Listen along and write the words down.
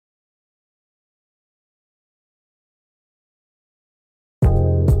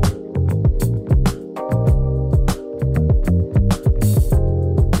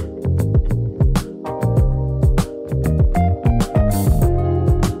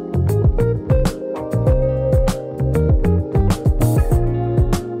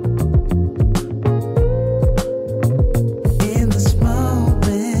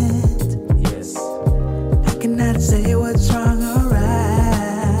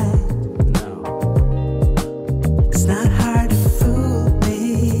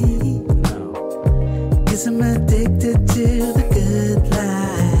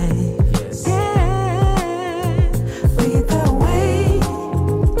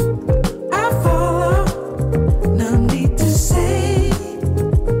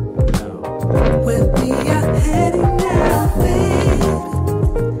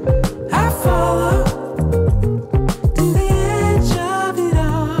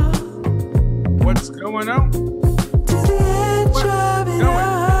going on? What's going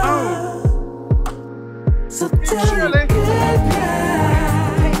on? So Hey, Shirley.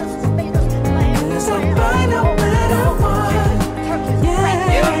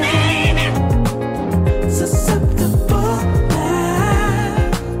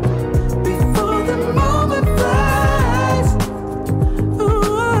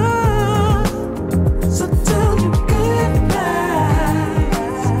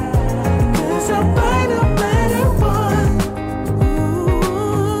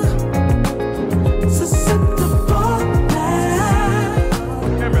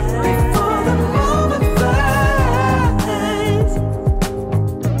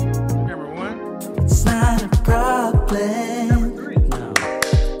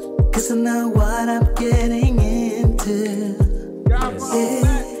 I know what I'm getting into.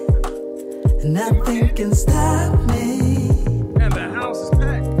 Nothing can stop me. And the house is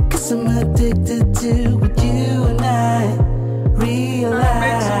packed. 'Cause I'm addicted to what you and I realize.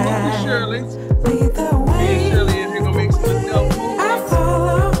 Make some movies, Shirley. Lead the way. Hey, Shirley, if you're gonna make some adult movies. I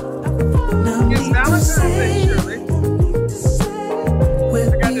follow. No It's need to Valentine's Day, say. Shirley.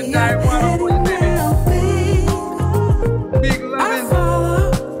 With I got the me, diet I'm water for you, heading baby. out, babe. Big I loving,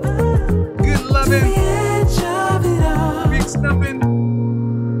 follow. good To the loving, edge of it all. big stuffing.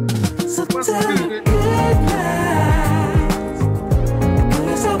 So What's tell me good? goodnight.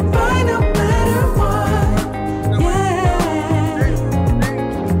 'Cause I'll find no matter what. Yeah.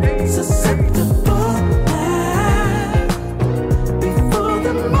 Susceptible now. Before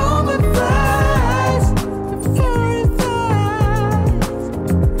the moment flies. Before it flies.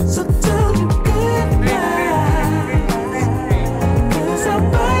 So tell me goodnight. 'Cause I'll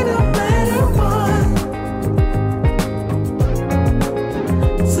find no matter what.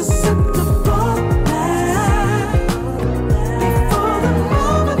 Susceptible now. Before the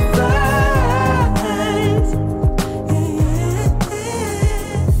moment flies.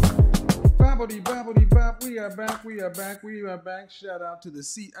 Bobbity, bobbity, bop. We are back. We are back. We are back. Shout out to the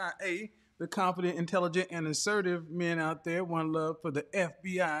CIA, the confident, intelligent, and assertive men out there. One love for the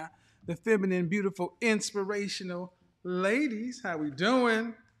FBI, the feminine, beautiful, inspirational ladies. How we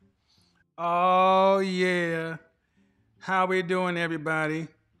doing? Oh, yeah. How we doing, everybody?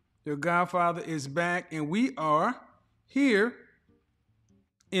 Your Godfather is back, and we are here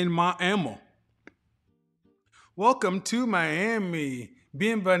in Miami. Welcome to Miami.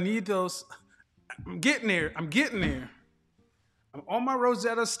 Bienvenidos. I'm getting there. I'm on my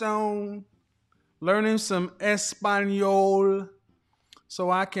Rosetta Stone, learning some Espanol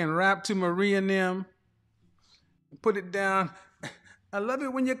so I can rap to Maria and them. Put it down. I love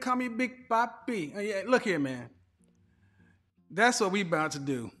it when you call me Big Papi. Oh, yeah, look here, man. That's what we about to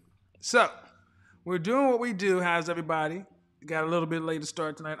do. So, we're doing what we do. How's everybody? Got a little bit late to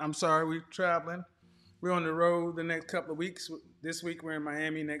start tonight. I'm sorry, we're traveling. We're on the road the next couple of weeks. This week we're in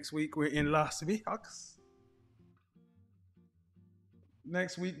Miami. Next week we're in Las Vegas.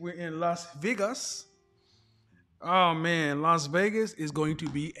 Next week we're in Las Vegas. Oh man, Las Vegas is going to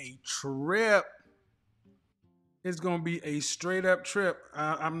be a trip. It's going to be a straight up trip.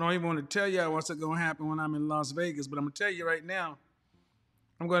 I'm not even going to tell you what's going to happen when I'm in Las Vegas, but I'm going to tell you right now,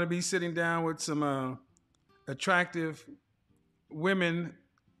 I'm going to be sitting down with some attractive women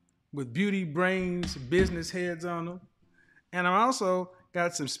with beauty brains, business heads on them. And I also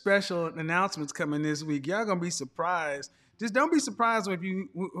got some special announcements coming this week. Y'all going to be surprised. Just don't be surprised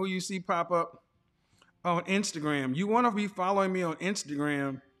who you see pop up on Instagram. You want to be following me on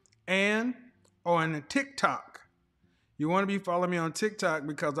Instagram and on TikTok. You want to be following me on TikTok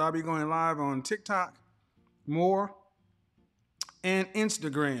because I'll be going live on TikTok more and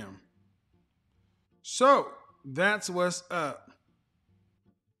Instagram. So that's what's up.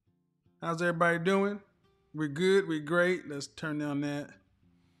 How's everybody doing? We're good. We're great. Let's turn down that.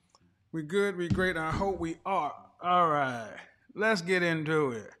 We're good. We're great. I hope we are. All right. Let's get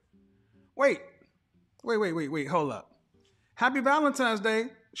into it. Wait. Hold up. Happy Valentine's Day,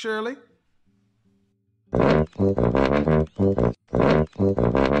 Shirley.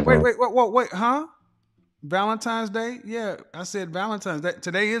 Wait, huh? Valentine's Day? Yeah, I said Valentine's Day.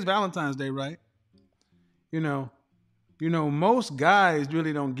 Today is Valentine's Day, right? You know, most guys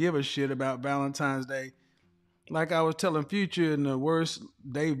really don't give a shit about Valentine's Day. Like I was telling Future in the Worst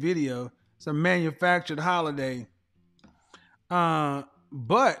Day video, it's a manufactured holiday. But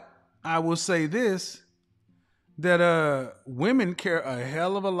I will say this, that women care a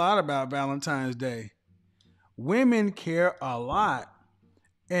hell of a lot about Valentine's Day. Women care a lot.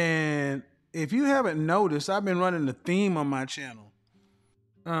 And if you haven't noticed, I've been running the theme on my channel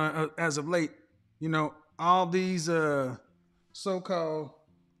as of late. You know, all these so-called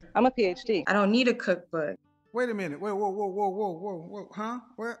I'm a PhD. I don't need a cookbook. Wait a minute. Whoa. Huh?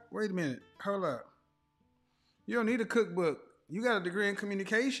 Wait a minute. Hold up. You don't need a cookbook. You got a degree in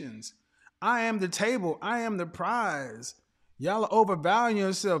communications. I am the table. I am the prize. Y'all are overvaluing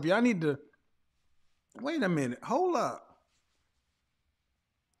yourself. Y'all need to. Wait a minute. Hold up.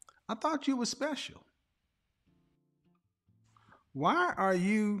 I thought you were special. Why are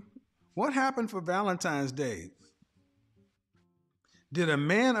you? What happened for Valentine's Day? Did a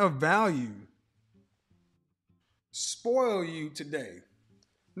man of value spoil you today?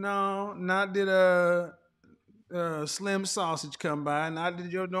 No, not did a slim sausage come by, not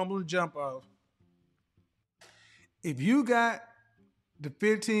did your normal jump off. If you got the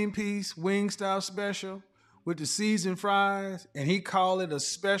 15-piece Wingstop special with the seasoned fries and he called it a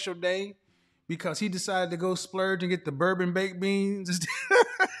special day because he decided to go splurge and get the bourbon baked beans,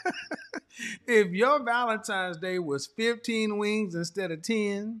 if your Valentine's Day was 15 wings instead of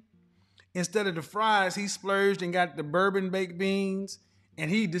 10, instead of the fries, he splurged and got the bourbon baked beans,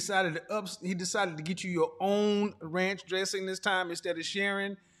 and he decided to get you your own ranch dressing this time instead of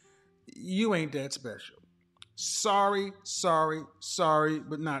sharing. You ain't that special. Sorry,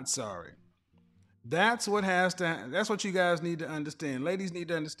 but not sorry. That's what you guys need to understand. Ladies need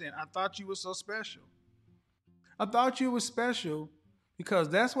to understand. I thought you were so special. I thought you were special because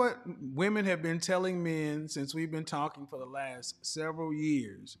that's what women have been telling men since we've been talking for the last several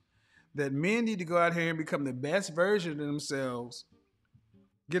years. That men need to go out here and become the best version of themselves.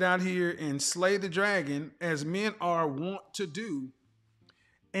 Get out here and slay the dragon as men are wont to do.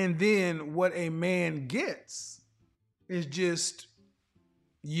 And then what a man gets is just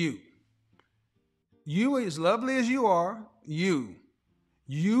you. You, as lovely as you are, you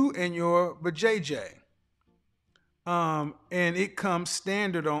and your vajayjay. And it comes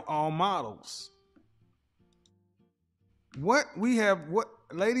standard on all models.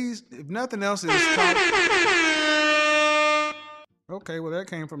 Ladies, if nothing else is taught. Okay, well, that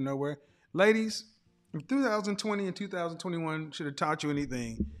came from nowhere. Ladies, if 2020 and 2021 should have taught you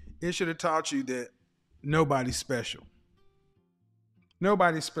anything, it should have taught you that nobody's special.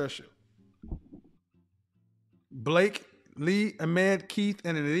 Nobody's special. Blake, Lee, Ahmed, Keith,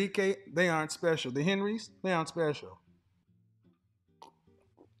 and Enrique, they aren't special. The Henrys, they aren't special.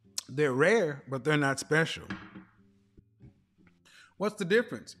 They're rare, but they're not special. What's the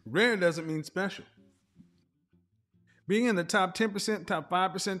difference? Rare doesn't mean special. Being in the top 10%, top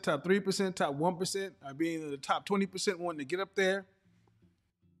 5%, top 3%, top 1%, or being in the top 20% wanting to get up there,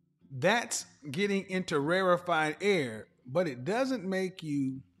 that's getting into rarefied air, but it doesn't make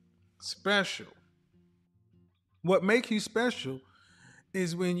you special. What makes you special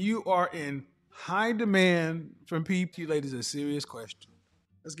is when you are in high demand from people. Ladies, a serious question.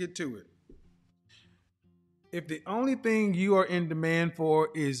 Let's get to it. If the only thing you are in demand for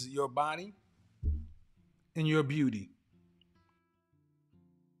is your body and your beauty,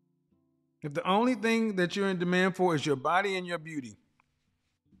 if the only thing that you're in demand for is your body and your beauty,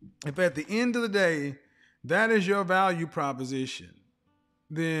 if at the end of the day that is your value proposition,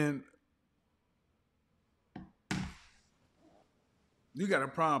 then you got a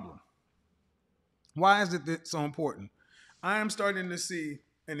problem. Why is it so important? I am starting to see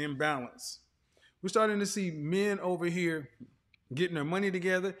an imbalance. We're starting to see men over here getting their money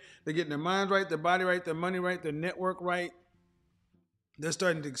together. They're getting their minds right, their body right, their money right, their network right. They're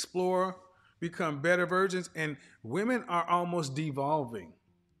starting to explore, become better versions, and women are almost devolving.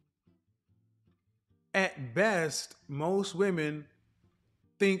 At best, most women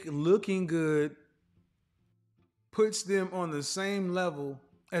think looking good puts them on the same level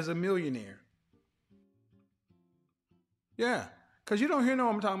as a millionaire. Yeah, because you don't hear no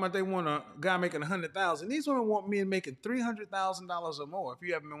one talking about they want a guy making $100,000. These women want men making $300,000 or more if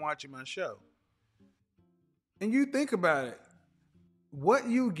you haven't been watching my show. And you think about it, what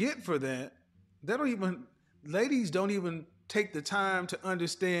you get for that, ladies don't even take the time to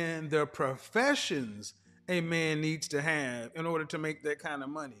understand the professions a man needs to have in order to make that kind of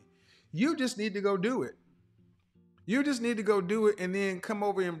money. You just need to go do it. You just need to go do it and then come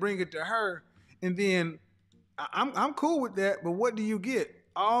over and bring it to her. And then I'm cool with that, but what do you get?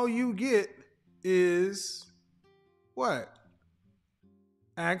 All you get is what?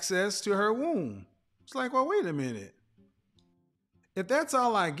 Access to her womb. It's like, well, wait a minute. If that's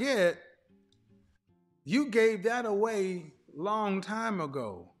all I get, you gave that away long time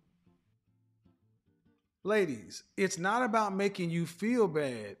ago. Ladies, it's not about making you feel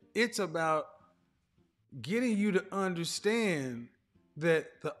bad. It's about getting you to understand that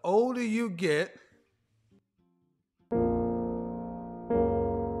the older you get,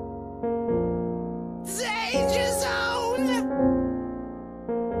 Danger Zone!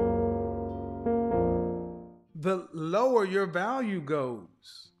 the lower your value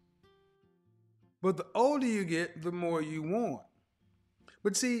goes. But the older you get, the more you want.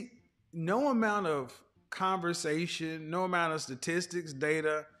 But see, no amount of conversation, no amount of statistics,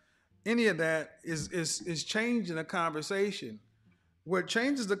 data, any of that is changing the conversation. What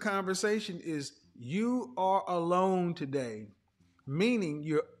changes the conversation is you are alone today, meaning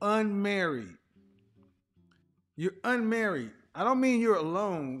you're unmarried. You're unmarried. I don't mean you're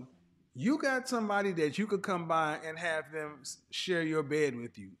alone. You got somebody that you could come by and have them share your bed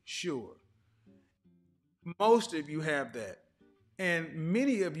with you. Sure. Most of you have that. And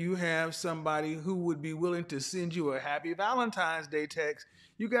many of you have somebody who would be willing to send you a happy Valentine's Day text.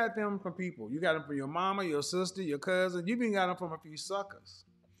 You got them from people. You got them from your mama, your sister, your cousin. You even got them from a few suckers.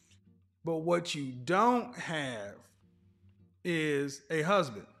 But what you don't have is a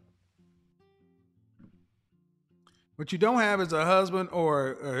husband. What you don't have is a husband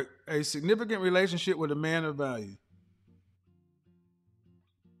or a significant relationship with a man of value.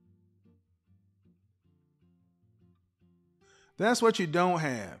 That's what you don't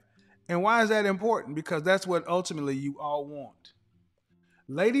have. And why is that important? Because that's what ultimately you all want.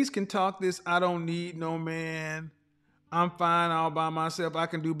 Ladies can talk this, I don't need no man. I'm fine all by myself. I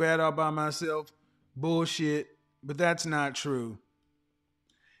can do bad all by myself. Bullshit. But that's not true.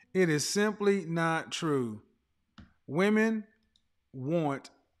 It is simply not true. Women want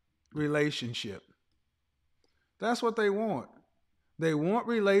relationship. That's what they want. They want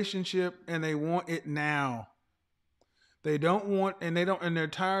relationship and they want it now. They don't want and they're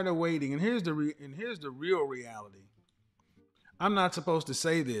tired of waiting. And here's the real reality. I'm not supposed to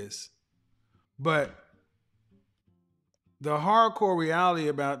say this, but the hardcore reality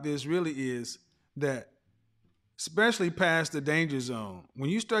about this really is that, especially past the danger zone, when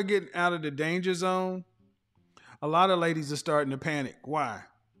you start getting out of the danger zone, a lot of ladies are starting to panic. Why?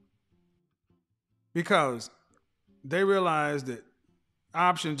 Because they realize that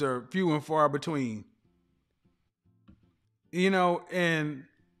options are few and far between. And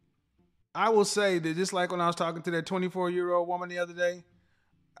I will say that just like when I was talking to that 24-year-old woman the other day,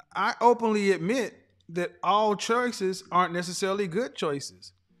 I openly admit that all choices aren't necessarily good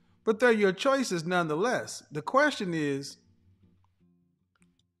choices, but they're your choices nonetheless. The question is,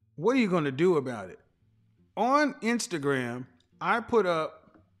 what are you going to do about it? On Instagram, I put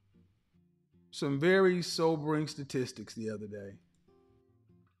up some very sobering statistics the other day.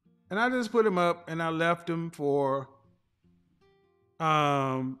 And I just put them up and I left them for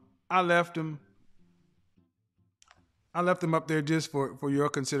I left them up there just for your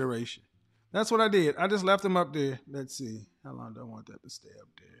consideration. That's what I did. I just left them up there. Let's see. How long do I want that to stay up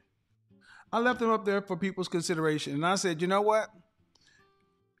there? I left them up there for people's consideration. And I said, you know what?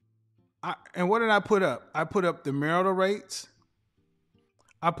 And what did I put up? I put up the marital rates.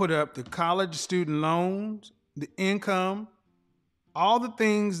 I put up the college student loans, the income, all the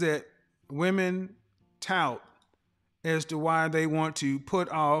things that women tout as to why they want to put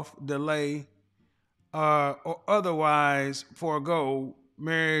off, delay, or otherwise forego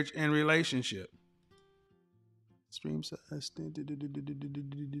marriage and relationship. Stream size.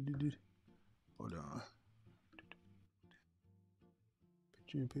 Hold on.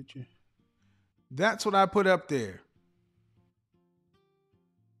 Picture. That's what I put up there.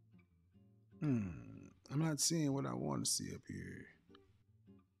 I'm not seeing what I want to see up here.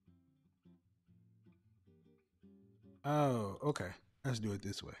 Oh, okay. Let's do it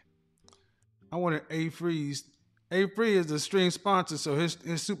this way. I wanted A Freeze. A Free is the stream sponsor, so his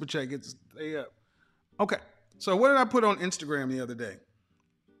super chat gets stay up. Okay. So what did I put on Instagram the other day?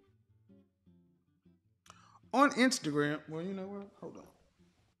 On Instagram, well, you know what? Hold on.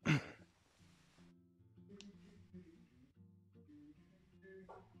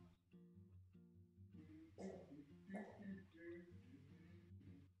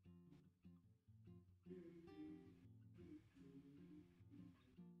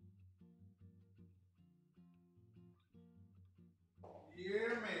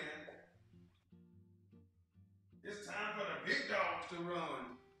 Yeah, man. It's time for the big dogs to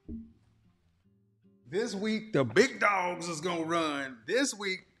run. This week, the big dogs is going to run. This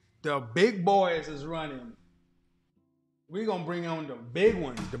week, the big boys is running. We're going to bring on the big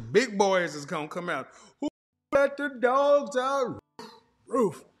ones. The big boys is going to come out. Who let the dogs out?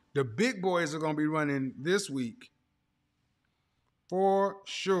 Roof. The big boys are going to be running this week. For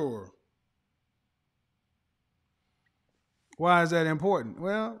sure. Why is that important?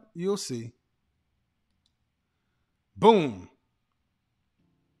 Well, you'll see. Boom.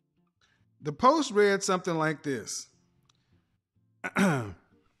 The post read something like this.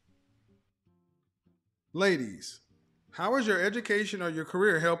 Ladies, how is your education or your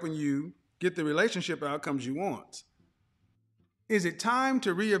career helping you get the relationship outcomes you want. Is it time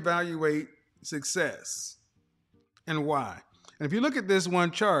to reevaluate success and why? And if you look at this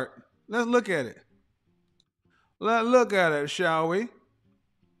one chart, let's look at it. Let's look at it, shall we?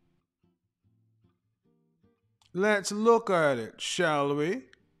 Let's look at it, shall we?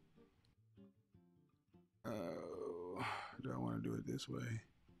 Do I want to do it this way?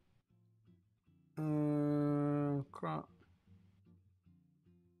 Crop.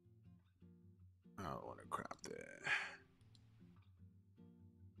 I don't want to crop that.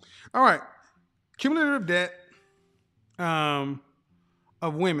 All right. Cumulative debt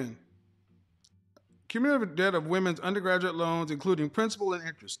of women. Cumulative debt of women's undergraduate loans, including principal and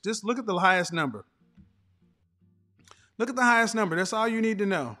interest. Just look at the highest number. Look at the highest number. That's all you need to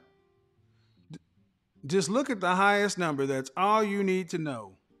know. Just look at the highest number. That's all you need to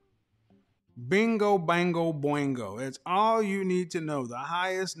know. Bingo, bango, boingo. That's all you need to know. The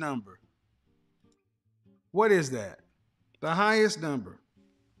highest number. What is that? The highest number.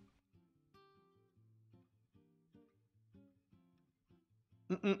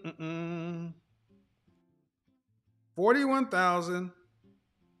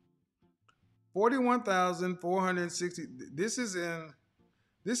 $41,460.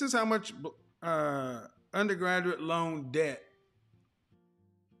 This is how much undergraduate loan debt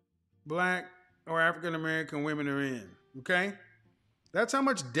Black or African American women are in. Okay? That's how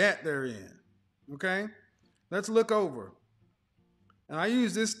much debt they're in. Okay? Let's look over. And I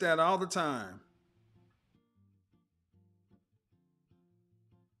use this stat all the time.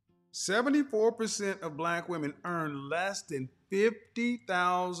 74% of Black women earn less than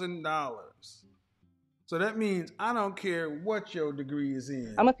 $50,000. So that means I don't care what your degree is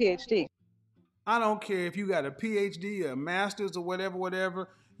in. I'm a PhD. I don't care if you got a PhD, a master's, or whatever.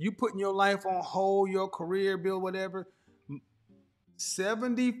 You putting your life on hold, your career, build whatever.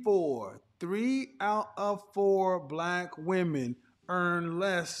 3 out of 4 Black women earn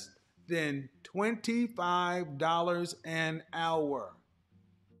less than $25 an hour.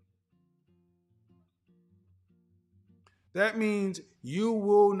 That means you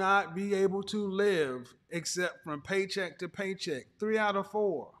will not be able to live except from paycheck to paycheck. 3 out of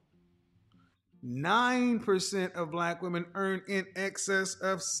 4. 9% of Black women earn in excess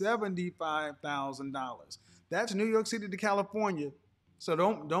of $75,000. That's New York City to California. So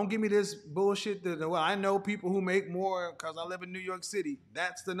don't give me this bullshit that, well, I know people who make more because I live in New York City.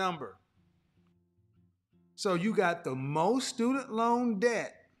 That's the number. So you got the most student loan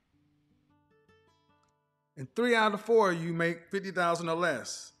debt. And 3 out of 4, you make $50,000 or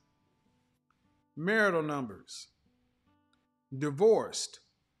less. Marital numbers. Divorced.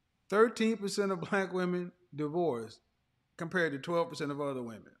 13% of Black women divorced compared to 12% of other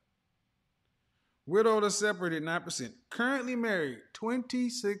women. Widowed or separated, 9%. Currently married,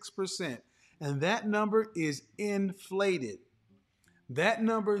 26%. And that number is inflated. That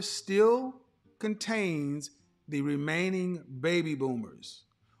number still contains the remaining baby boomers,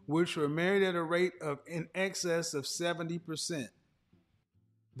 which were married at a rate of in excess of 70%.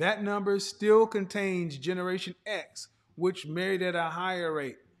 That number still contains Generation X, which married at a higher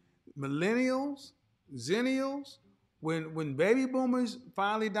rate. Millennials, Zennials, when baby boomers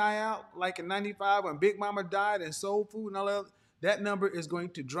finally die out, like in 95 when Big Mama died and Soul Food and all that number is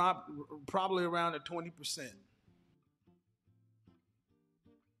going to drop probably around at 20%.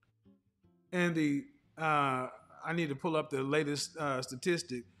 And I need to pull up the latest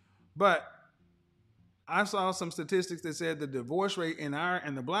statistic, but I saw some statistics that said the divorce rate in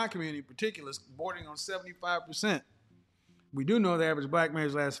the Black community in particular is bordering on 75%. We do know the average Black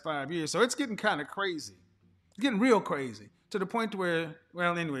marriage lasts 5 years, so it's getting kind of crazy. It's getting real crazy to the point where,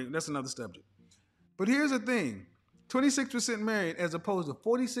 well, anyway, that's another subject. But here's the thing. 26% married as opposed to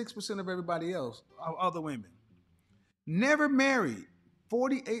 46% of everybody else, other women. Never married,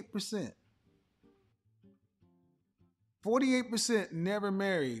 48%. 48% never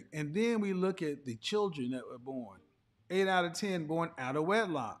married. And then we look at the children that were born. 8 out of 10 born out of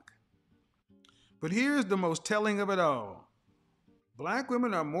wedlock. But here's the most telling of it all. Black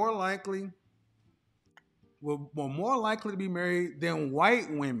women are more likely to be married than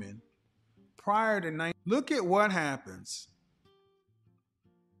white women prior to 19. Look at what happens.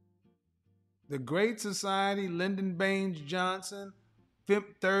 The Great Society, Lyndon Baines Johnson,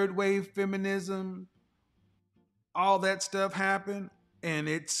 third wave feminism, all that stuff happened and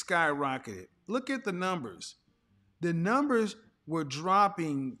it skyrocketed. Look at the numbers. The numbers were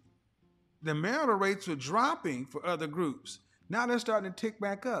dropping. The marital rates were dropping for other groups. Now they're starting to tick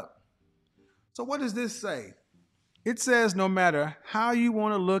back up. So what does this say? It says no matter how you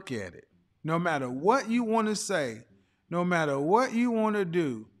want to look at it, no matter what you want to say, no matter what you want to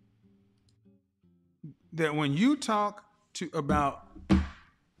do, that when you talk to about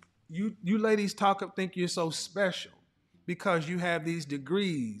you ladies think you're so special because you have these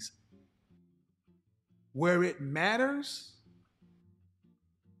degrees. Where it matters,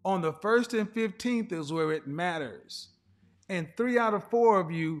 on the 1st and 15th is where it matters. And 3 out of 4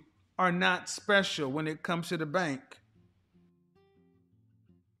 of you are not special when it comes to the bank.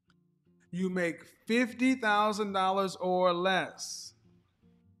 You make $50,000 or less.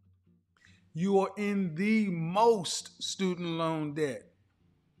 You are in the most student loan debt.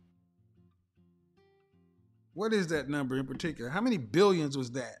 What is that number in particular? How many billions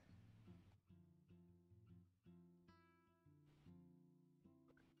was that?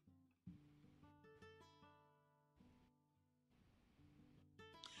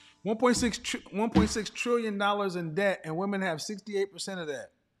 $1.6 trillion in debt, and women have 68% of that.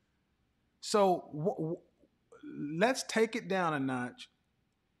 So let's take it down a notch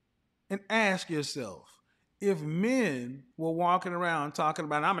and ask yourself, if men were walking around talking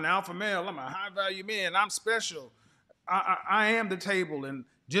about, I'm an alpha male, I'm a high value man, I'm special, I am the table, and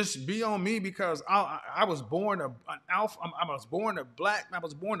just be on me because I was born an alpha, I was born a black, I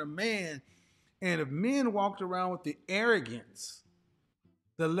was born a man. And if men walked around with the arrogance,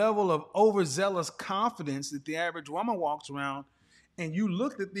 the level of overzealous confidence that the average woman walks around, and you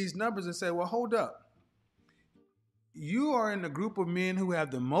looked at these numbers and said, well, hold up. You are in the group of men who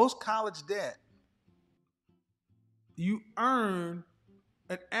have the most college debt. You earn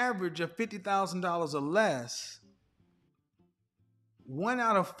an average of $50,000 or less. 1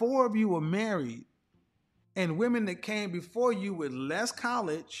 out of 4 of you were married, and women that came before you with less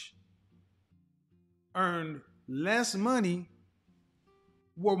college, earned less money,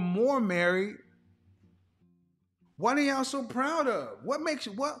 were more married. What are y'all so proud of? What makes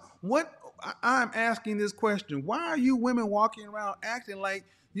you, what I'm asking this question. Why are you women walking around acting like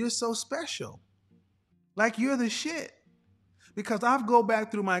you're so special? Like you're the shit? Because I've go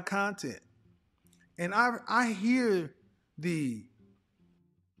back through my content and I hear the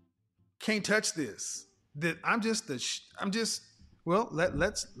can't touch this. That well,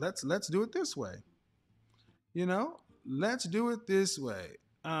 let's do it this way. You know, let's do it this way.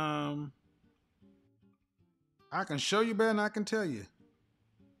 I can show you better than I can tell you.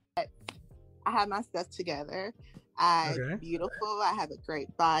 I have my stuff together. I'm Okay. beautiful. I have a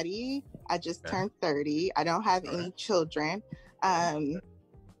great body. I just turned 30. I don't have any children. I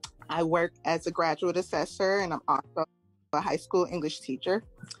work as a graduate assessor, and I'm also a high school English teacher.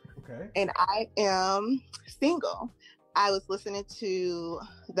 Okay. And I am single. I was listening to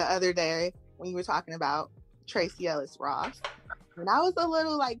the other day when you were talking about Tracy Ellis Ross, and I was a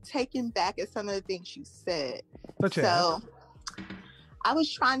little like taken back at some of the things you said. So I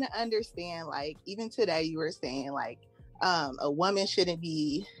was trying to understand, like, even today you were saying like a woman shouldn't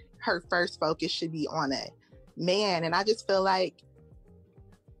be, her first focus should be on a man. And I just feel like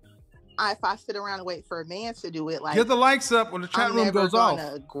if I sit around and wait for a man to do it, like, get the likes up when the chat room goes off. I'm never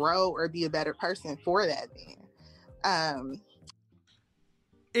gonna grow or be a better person for that man.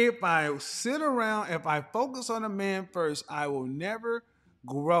 If I sit around, if I focus on a man first, I will never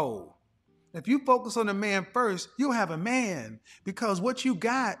grow. If you focus on a man first, you'll have a man, because what you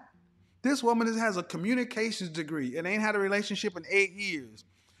got, this woman has a communications degree and ain't had a relationship in 8 years.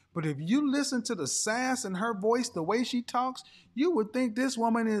 But if you listen to the sass in her voice, the way she talks, you would think this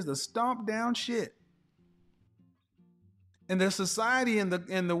woman is the stomp down shit. And the society and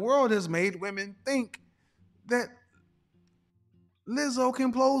the world has made women think that Lizzo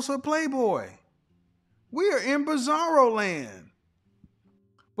can pose for Playboy. We are in bizarro land.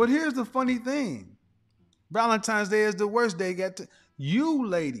 But here's the funny thing. Valentine's Day is the worst day. You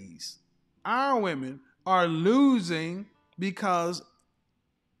ladies, our women, are losing because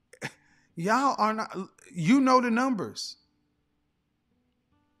y'all are not, you know the numbers.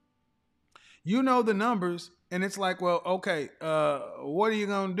 You know the numbers, and it's like, well, okay, what are you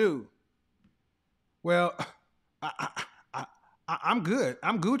going to do? Well, I'm good.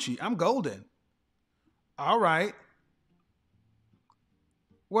 I'm Gucci. I'm golden. All right.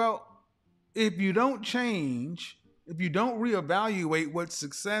 Well, if you don't change, if you don't reevaluate what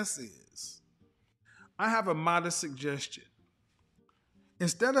success is, I have a modest suggestion.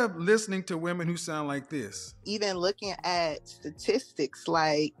 Instead of listening to women who sound like this, even looking at statistics,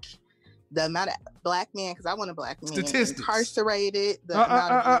 like the amount of black men, because I want a black man incarcerated.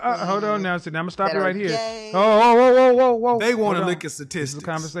 Hold on now. So now I'm gonna stop you right here. Gay. Whoa. they want to look at statistics. This is a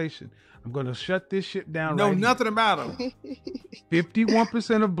conversation. I'm gonna shut this shit down. Know right nothing here. about them.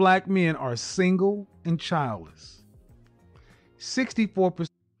 51% of black men are single and childless. 64%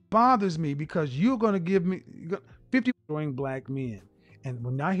 bothers me because you're gonna give me 50 destroying black men, and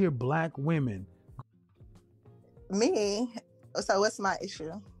when I hear black women Me. So what's my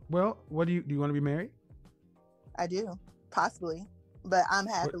issue? Well, what do you want to be married? I do, possibly, but I'm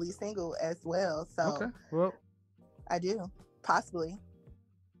happily single as well. So Okay. Well, I do, possibly.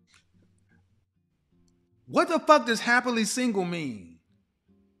 What the fuck does happily single mean?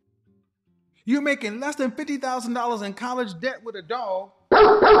 You're making less than $50,000 in college debt with a dog,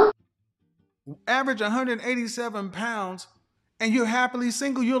 average 187 pounds, and you're happily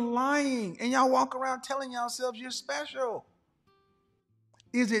single. You're lying. And y'all walk around telling yourselves you're special.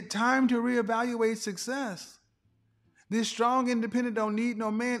 Is it time to reevaluate success? This strong, independent, don't need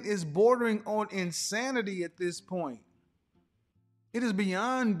no man is bordering on insanity at this point. It is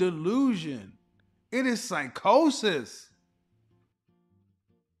beyond delusion. It is psychosis.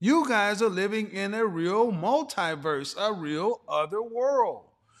 You guys are living in a real multiverse, a real other world.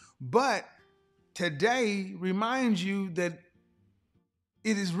 But today reminds you that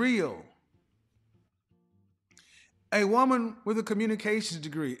it is real. A woman with a communications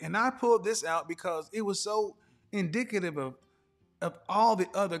degree, and I pulled this out because it was so indicative of all the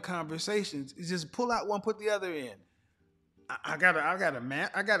other conversations. It's just pull out one, put the other in. I got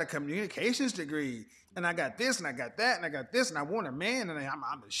a communications degree, and I got this, and I got that, and I got this, and I want a man, and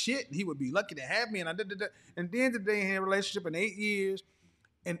I'm the shit, and he would be lucky to have me, and and then today in a relationship in 8 years,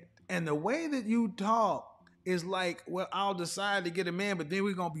 and the way that you talk is like, well, I'll decide to get a man, but then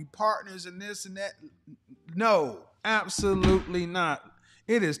we're gonna be partners and this and that. No, absolutely not.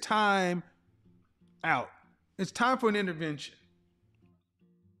 It is time out. It's time for an intervention.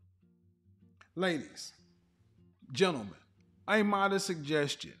 Ladies, gentlemen, a modest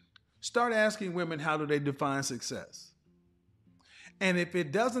suggestion. Start asking women, how do they define success? And if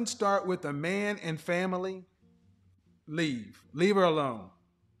it doesn't start with a man and family, leave. Leave her alone.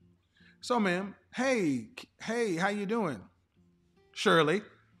 So, ma'am, hey, how you doing? Shirley.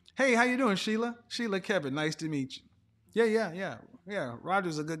 Hey, how you doing, Sheila? Sheila Kevin, nice to meet you. Yeah.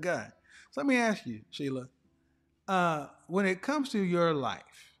 Roger's a good guy. So let me ask you, Sheila, when it comes to your life,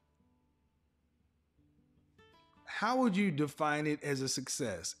 how would you define it as a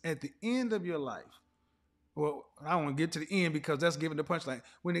success at the end of your life? Well, I don't want to get to the end because that's giving the punchline.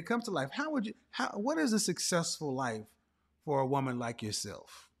 When it comes to life, what is a successful life for a woman like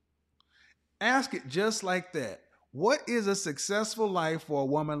yourself? Ask it just like that. What is a successful life for a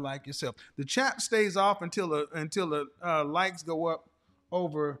woman like yourself? The chat stays off until the likes go up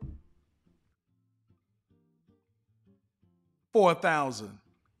over 4,000.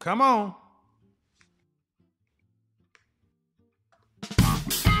 Come on.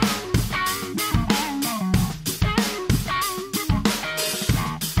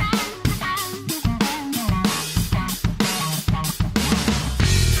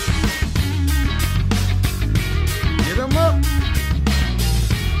 Get them up.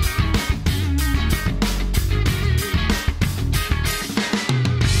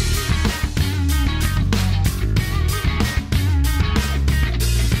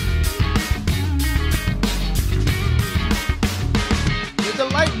 Hit the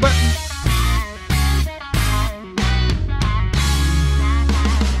like button.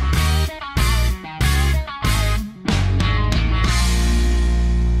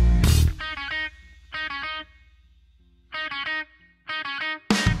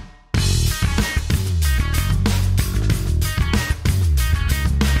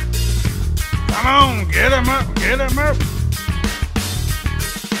 Come on, get him up, get him up.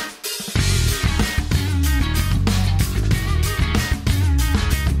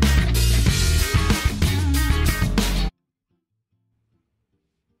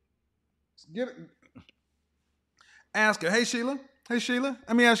 Get it. Ask her, hey Sheila,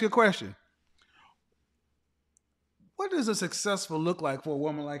 let me ask you a question. What does a successful look like for a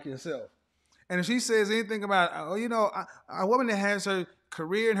woman like yourself? And if she says anything about, a woman that has her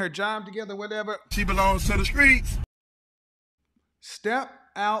career and her job together, whatever, She belongs to the streets. step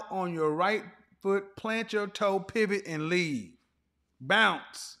out on your right foot, plant your toe, pivot, and leave.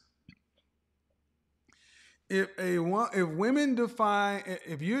 Bounce. If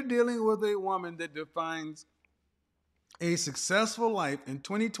you're dealing with a woman that defines a successful life in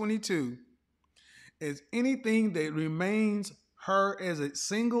 2022 as anything that remains her as a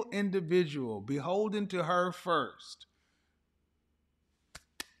single individual, beholden to her first,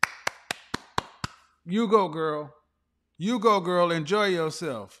 you go, girl. You go, girl. Enjoy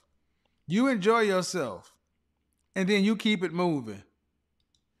yourself. You enjoy yourself. And then you keep it moving.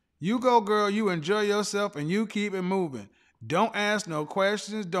 You go, girl. You enjoy yourself and you keep it moving. Don't ask no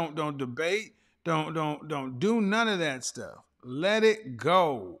questions. Don't debate. Don't do none of that stuff. Let it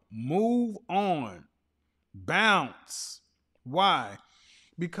go. Move on. Bounce. Why?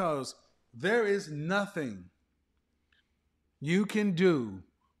 Because there is nothing you can do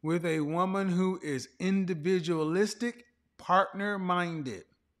with a woman who is individualistic, partner minded.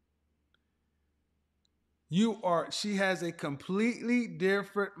 She has a completely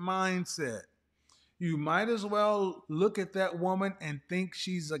different mindset. You might as well look at that woman and think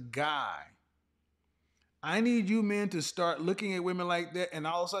she's a guy. I need you men to start looking at women like that and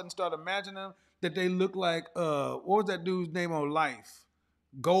all of a sudden start imagining that they look like, what was that dude's name on Life?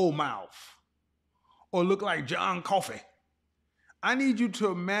 Goldmouth. Or look like John Coffey. I need you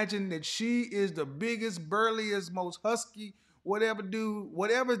to imagine that she is the biggest, burliest, most husky, whatever dude,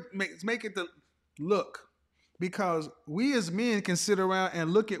 whatever make it the look. Because we as men can sit around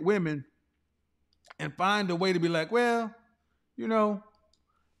and look at women and find a way to be like, well, you know,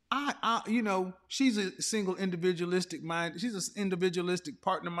 she's a single individualistic mind. She's an individualistic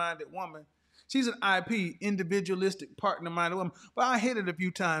partner-minded woman. She's an IP, individualistic partner-minded woman. But I hit it a few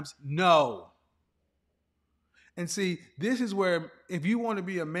times. No. And see, this is where if you want to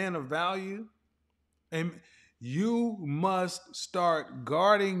be a man of value, and you must start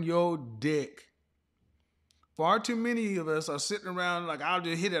guarding your dick. Far too many of us are sitting around like, I'll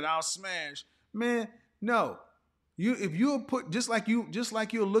just hit it, I'll smash. Man, no. If you'll put just like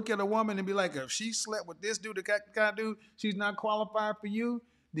you'll look at a woman and be like, if she slept with this dude, the kind of dude, she's not qualified for you,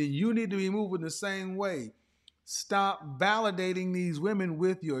 then you need to be moving the same way. Stop validating these women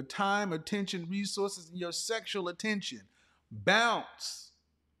with your time, attention, resources, and your sexual attention. Bounce.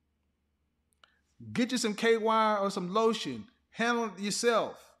 Get you some KY or some lotion. Handle it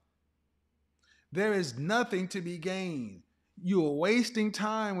yourself. There is nothing to be gained. You are wasting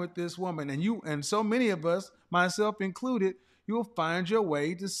time with this woman, and so many of us, myself included, you'll find your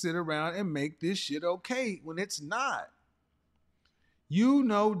way to sit around and make this shit okay when it's not. You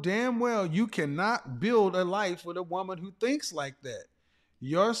know damn well you cannot build a life with a woman who thinks like that.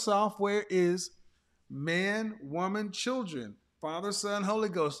 Your software is man, woman, children, Father, Son, Holy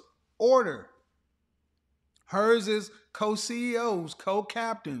Ghost, order. Hers is co-CEOs,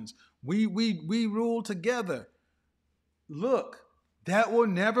 co-captains. We rule together. Look, that will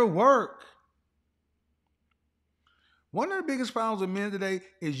never work. One of the biggest problems with men today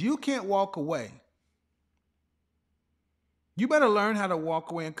is you can't walk away. You better learn how to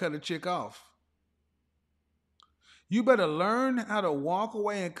walk away and cut a chick off. You better learn how to walk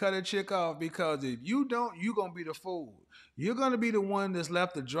away and cut a chick off, because if you don't, you're going to be the fool. You're going to be the one that's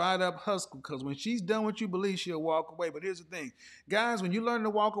left a dried up husk, because when she's done what you believe, she'll walk away. But here's the thing. Guys, when you learn to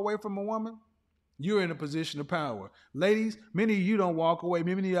walk away from a woman, you're in a position of power. Ladies, many of you don't walk away.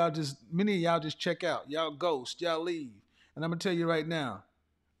 Many of y'all just check out. Y'all ghost. Y'all leave. And I'm going to tell you right now,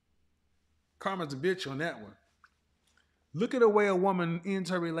 karma's a bitch on that one. Look at the way a woman ends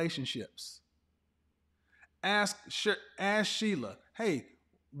her relationships. Ask Sheila, hey,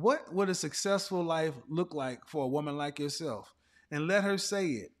 what would a successful life look like for a woman like yourself? And let her say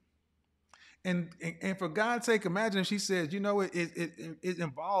it. And for God's sake, imagine if she says, it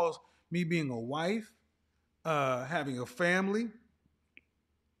involves me being a wife, having a family,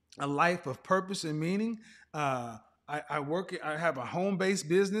 a life of purpose and meaning. I have a home-based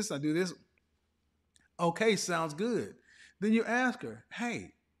business. I do this. Okay, sounds good. Then you ask her,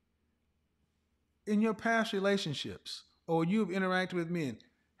 hey, in your past relationships, or you've interacted with men,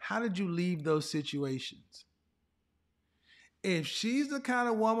 how did you leave those situations? If she's the kind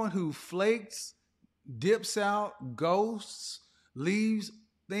of woman who flakes, dips out, ghosts, leaves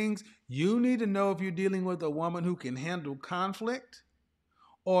things, you need to know if you're dealing with a woman who can handle conflict,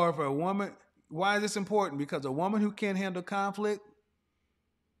 or if a woman, why is this important? Because a woman who can't handle conflict,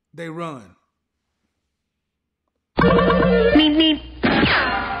 they run. Meep.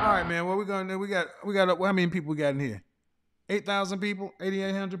 All right, man. What we gonna do? We got. How many people we got in here? 8,000 people.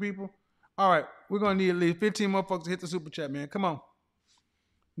 8,800 people. All right, we're gonna need at least 15 more folks to hit the super chat, man. Come on.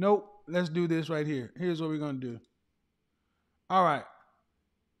 Nope. Let's do this right here. Here's what we're gonna do. All right,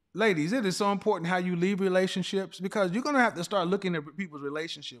 ladies, it is so important how you leave relationships, because you're gonna have to start looking at people's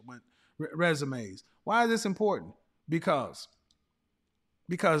relationship resumes. Why is this important? Because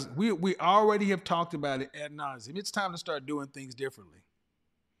we already have talked about it ad nauseum. It's time to start doing things differently.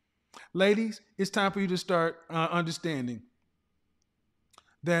 Ladies, it's time for you to start understanding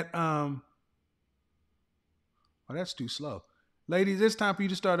that, that's too slow. Ladies, it's time for you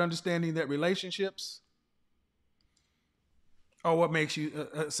to start understanding that relationships are what makes you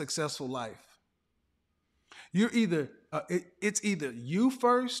a successful life. You're either, it's either you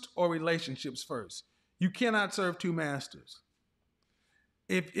first or relationships first. You cannot serve two masters.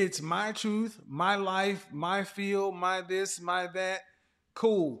 If it's my truth, my life, my field, my this, my that,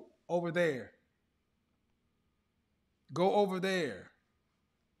 cool, over there. Go over there.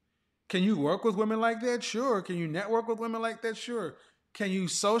 Can you work with women like that? Sure. Can you network with women like that? Sure. Can you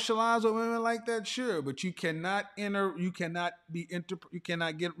socialize with women like that? Sure. But you cannot you cannot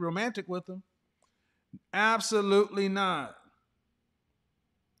get romantic with them. Absolutely not.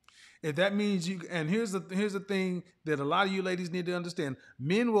 If that means you, and here's the thing that a lot of you ladies need to understand: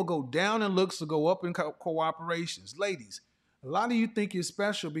 men will go down in looks to go up in cooperations. Ladies, a lot of you think you're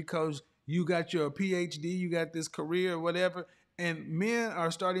special because you got your PhD, you got this career, or whatever, and men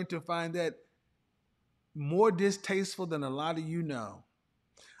are starting to find that more distasteful than a lot of you know.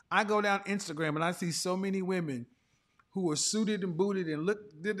 I go down Instagram and I see so many women who are suited and booted and look,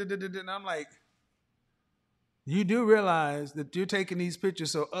 and I'm like, you do realize that you're taking these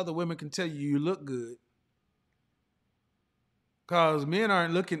pictures so other women can tell you look good. Because men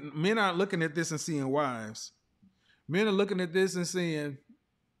aren't looking at this and seeing wives. Men are looking at this and seeing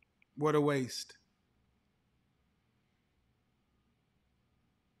what a waste.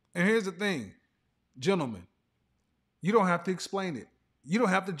 And here's the thing, gentlemen, you don't have to explain it. You don't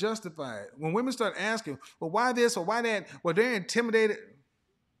have to justify it. When women start asking, well, why this or why that? Well, they're intimidated.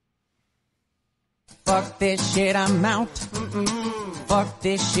 Fuck this shit, I'm out. Fuck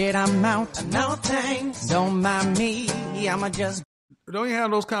this shit, I'm out. No thanks. Don't mind me, I'ma just. Don't even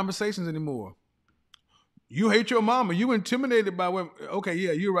have those conversations anymore. You hate your mama. You intimidated by women. Okay,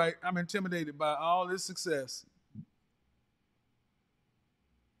 yeah, you're right. I'm intimidated by all this success.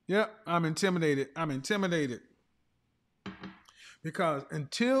 Yep, I'm intimidated. Because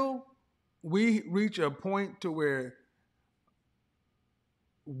until we reach a point to where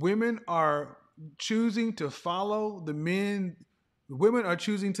women are choosing to follow the men, women are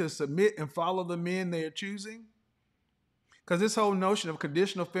choosing to submit and follow the men they are choosing. Because this whole notion of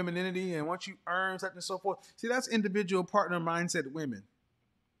conditional femininity and once you earn such and so forth, see, that's individual partner mindset women.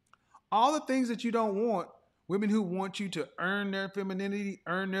 All the things that you don't want, women who want you to earn their femininity,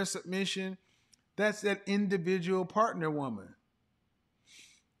 earn their submission, that's that individual partner woman.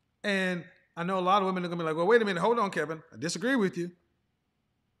 And I know a lot of women are going to be like, well, wait a minute, hold on, Kevin. I disagree with you.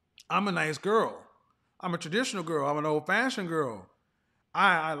 I'm a nice girl. I'm a traditional girl. I'm an old-fashioned girl.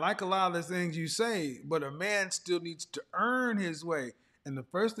 I like a lot of the things you say, but a man still needs to earn his way. And the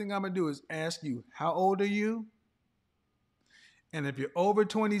first thing I'm going to do is ask you, how old are you? And if you're over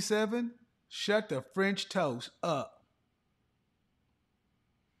 27, shut the French toast up.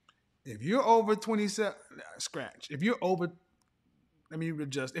 If you're over 27, scratch. If you're over, let me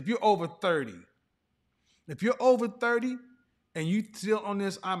adjust. If you're over 30, and you still on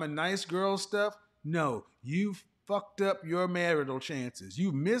this I'm a nice girl stuff, no, you've fucked up your marital chances.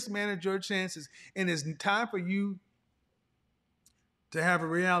 You mismanaged your chances, and it's time for you to have a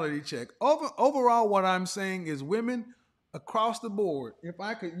reality check. Overall, what I'm saying is women across the board, if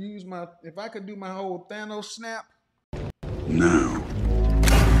I could do my whole Thanos snap. Now,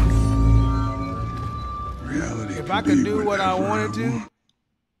 reality. If I could do what I wanted to,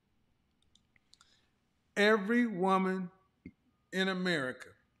 every woman in America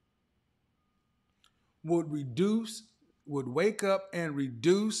would wake up and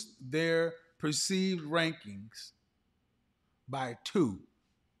reduce their perceived rankings by 2.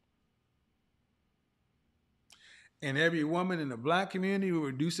 And every woman in the black community will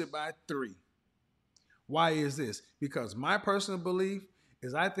reduce it by 3. Why is this? Because my personal belief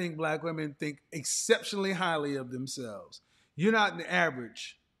is I think black women think exceptionally highly of themselves. You're not the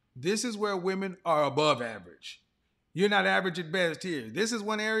average. This is where women are above average. You're not average at best here. This is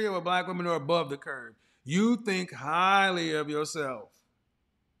one area where black women are above the curve. You think highly of yourself.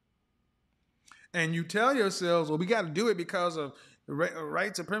 And you tell yourselves, well, we got to do it because of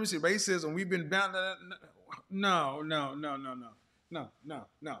white supremacy, racism. We've been bound to that. No.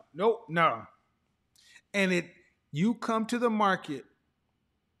 And you come to the market.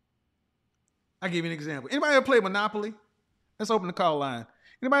 I'll give you an example. Anybody ever play Monopoly? Let's open the call line.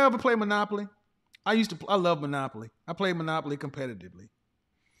 Anybody ever play Monopoly? I love Monopoly. I play Monopoly competitively.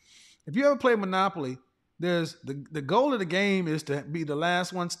 If you ever play Monopoly, there's the goal of the game is to be the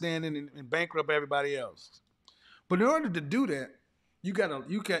last one standing and bankrupt everybody else. But in order to do that, you gotta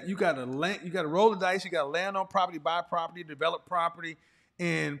roll the dice. You gotta land on property, buy property, develop property,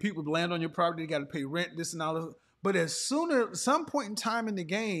 and people land on your property. You gotta pay rent, this and all this. But some point in time in the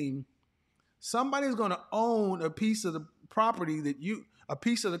game, somebody's gonna own a piece of the property a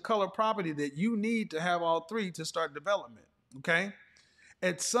piece of the color property that you need to have all 3 to start development. Okay,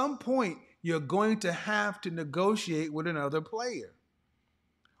 at some point you're going to have to negotiate with another player,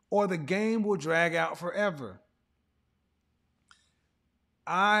 or the game will drag out forever.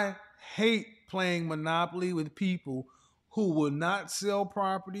 I hate playing Monopoly with people who will not sell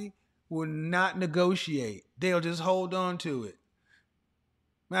property, will not negotiate. They'll just hold on to it.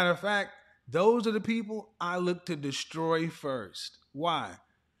 Matter of fact, those are the people I look to destroy first. Why?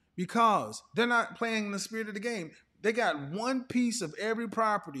 Because they're not playing in the spirit of the game. They got one piece of every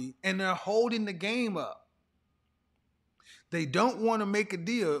property and they're holding the game up. They don't want to make a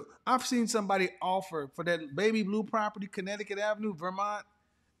deal. I've seen somebody offer for that baby blue property, Connecticut Avenue, Vermont,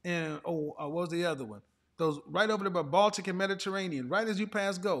 and what was the other one? Those right over there by Baltic and Mediterranean, right as you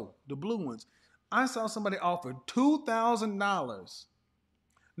pass go, the blue ones. I saw somebody offer $2,000.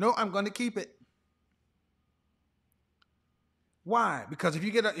 No, I'm going to keep it. Why? Because if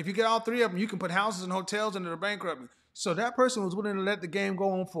you get all three of them, you can put houses and hotels under the bankruptcy. So that person was willing to let the game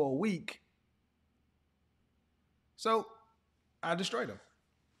go on for a week. So I destroyed them,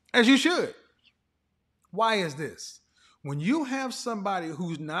 as you should. Why is this? When you have somebody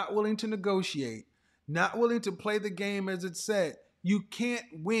who's not willing to negotiate, not willing to play the game as it's set, you can't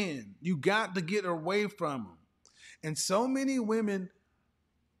win. You got to get away from them. And so many women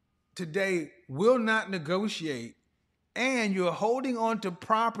today will not negotiate, and you're holding on to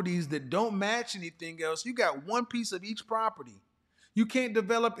properties that don't match anything else. You got one piece of each property. You can't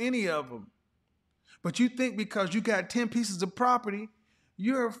develop any of them. But you think because you got 10 pieces of property,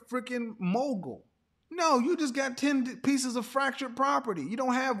 you're a freaking mogul. No, you just got 10 pieces of fractured property. You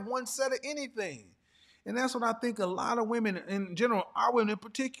don't have one set of anything. And that's what I think a lot of women in general, our women in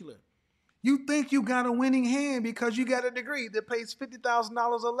particular. You think you got a winning hand because you got a degree that pays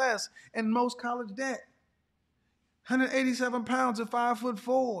 $50,000 or less and most college debt. 187 pounds at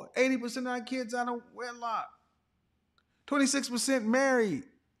 5'4". 80% of our kids out of wedlock. 26% married.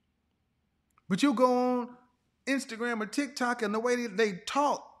 But you go on Instagram or TikTok and the way they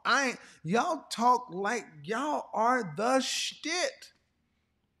talk, y'all talk like y'all are the shit.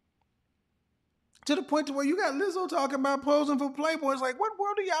 To the point to where you got Lizzo talking about posing for Playboy. It's like, what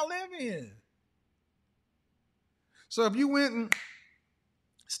world do y'all live in? So if you went and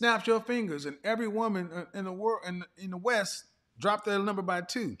snapped your fingers and every woman in the world in the West dropped their number by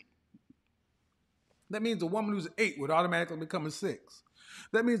 2, that means a woman who's an 8 would automatically become a 6.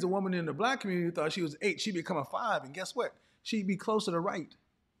 That means a woman in the black community who thought she was 8, she'd become a 5, and guess what? She'd be closer to right.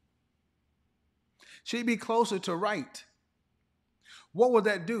 She'd be closer to right. What would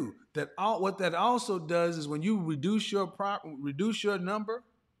that do? What that also does is when you reduce your number,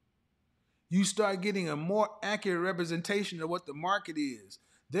 you start getting a more accurate representation of what the market is.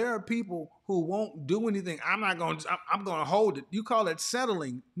 There are people who won't do anything. I'm going to hold it. You call it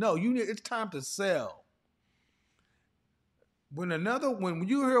settling. No, it's time to sell. When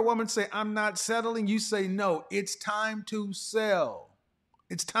you hear a woman say, I'm not settling, you say, no, it's time to sell.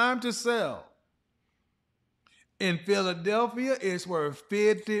 It's time to sell. In Philadelphia, it's worth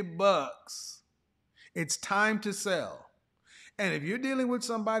 $50. It's time to sell. And if you're dealing with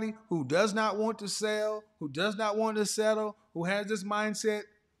somebody who does not want to sell, who does not want to settle, who has this mindset,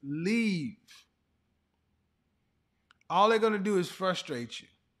 leave. All they're going to do is frustrate you.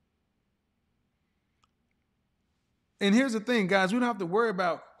 And here's the thing, guys. We don't have to worry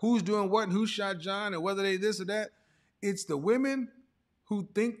about who's doing what and who shot John and whether they this or that. It's the women who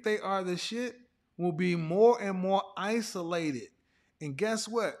think they are the shit will be more and more isolated. And guess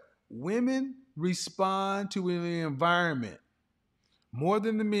what? Women respond to the environment more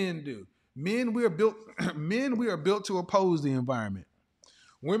than the men do. Men, we are built to oppose the environment.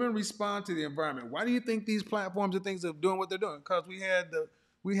 Women respond to the environment. Why do you think these platforms and things are doing what they're doing? Because we had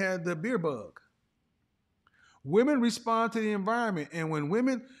the beer bug. Women respond to the environment. And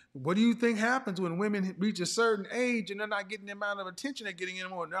what do you think happens when women reach a certain age and they're not getting the amount of attention they're getting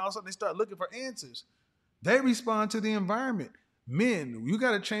anymore? And all of a sudden they start looking for answers. They respond to the environment. Men, you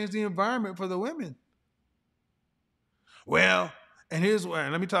got to change the environment for the women. Well, and here's why.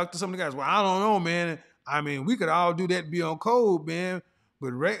 Let me talk to some of the guys. Well, I don't know, man. I mean, we could all do that and be on code, man.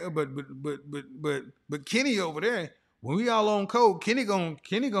 But Kenny over there, when we all on code, Kenny gonna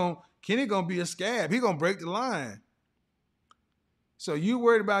be a scab. He gonna break the line. So you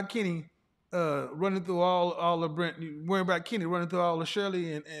worried about Kenny running through all of Brent? You worried about Kenny running through all of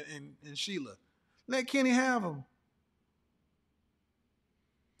Shirley and Sheila? Let Kenny have them.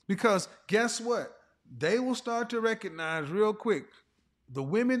 Because guess what? They will start to recognize real quick. The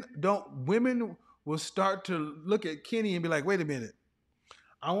women will start to look at Kenny and be like, wait a minute.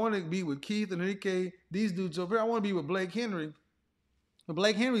 I want to be with Keith and Enrique, these dudes over here. I want to be with Blake Henry. But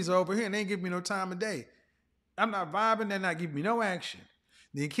Blake Henry's over here and they ain't giving me no time of day. I'm not vibing, they're not giving me no action.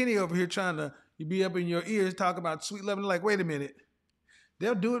 Then Kenny over here trying to be up in your ears, talk about sweet loving. Like, wait a minute.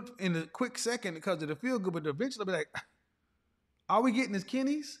 They'll do it in a quick second because of the feel good, but eventually they'll be like, are we getting his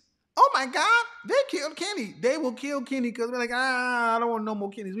Kennys? Oh my God, they killed Kenny. They will kill Kenny because we're like, I don't want no more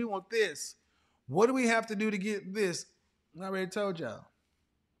Kennys. We want this. What do we have to do to get this? I already told y'all.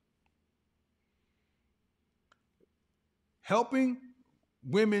 helping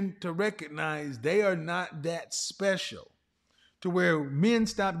women to recognize they are not that special to where men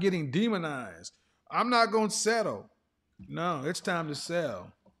stop getting demonized. I'm not going to settle. No, it's time to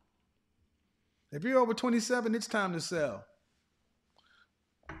sell. If you're over 27, it's time to sell.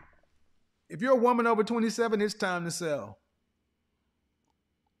 If you're a woman over 27, it's time to sell.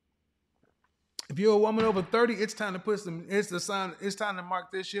 If you're a woman over 30, it's time to put some, it's time to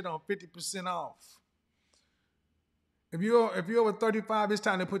mark this shit on 50% off. If you're over 35, it's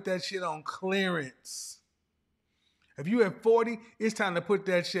time to put that shit on clearance. If you're at 40, it's time to put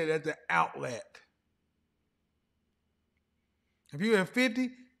that shit at the outlet. If you're at 50,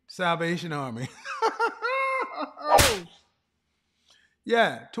 Salvation Army.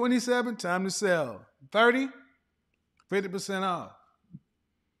 Yeah, 27, time to sell. 30, 50% off.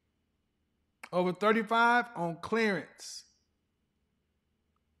 Over 35 on clearance.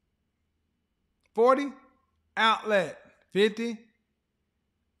 40, outlet. 50,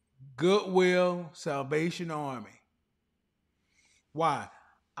 Goodwill, Salvation Army. Why?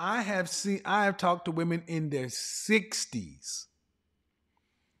 I have talked to women in their 60s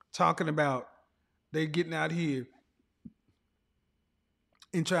talking about they getting out here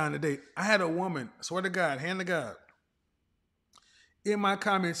and trying to date. I had a woman, swear to God, hand to God, in my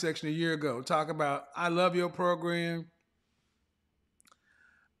comment section a year ago talk about, I love your program.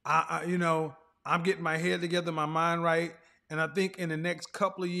 I'm getting my head together, my mind right. And I think in the next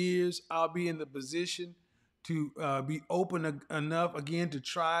couple of years, I'll be in the position to be open enough again to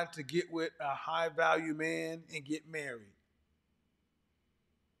try to get with a high value man and get married.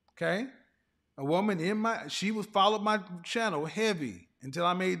 Okay? A woman she was followed my channel heavy until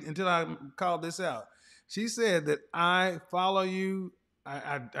I called this out. She said that I follow you.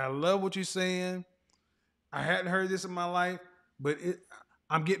 I love what you're saying. I hadn't heard this in my life, but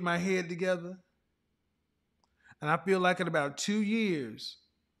I'm getting my head together. And I feel like in about 2 years,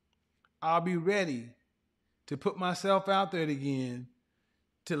 I'll be ready to put myself out there again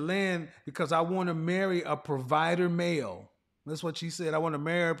to land, because I want to marry a provider male. That's what she said. I want to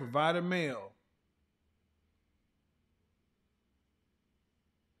marry a provider male.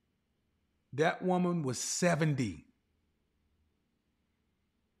 That woman was 70.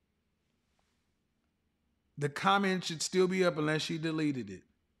 The comment should still be up unless she deleted it.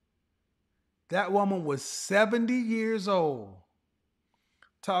 That woman was 70 years old,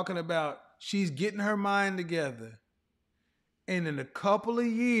 talking about she's getting her mind together. And in a couple of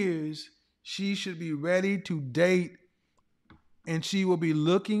years, she should be ready to date, and she will be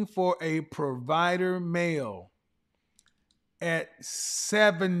looking for a provider male at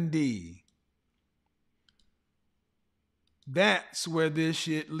 70. That's where this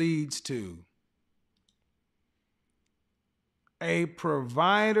shit leads to. A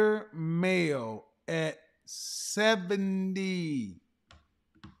provider male at 70.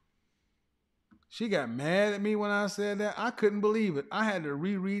 She got mad at me when I said that. I couldn't believe it. I had to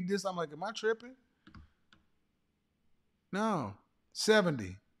reread this. I'm like, am I tripping? No,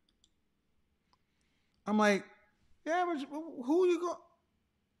 70. I'm like, yeah, but who you going?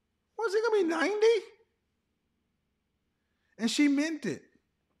 Was he gonna be 90? And she meant it.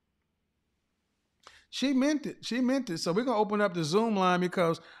 She meant it. She meant it. So we're going to open up the Zoom line,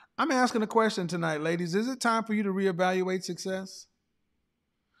 because I'm asking a question tonight, ladies. Is it time for you to reevaluate success?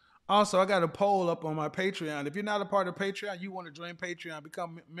 Also, I got a poll up on my Patreon. If you're not a part of Patreon, you want to join Patreon,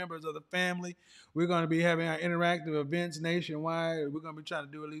 become members of the family. We're going to be having our interactive events nationwide. We're going to be trying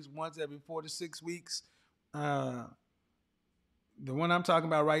to do at least once every 4 to 6 weeks. The one I'm talking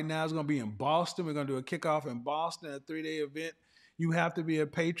about right now is going to be in Boston. We're going to do a kickoff in Boston, a 3-day event. You have to be a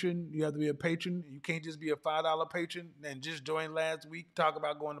patron. You have to be a patron. You can't just be a $5 patron and just join last week, talk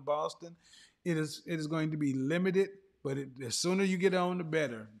about going to Boston. It is going to be limited, but the sooner you get on, the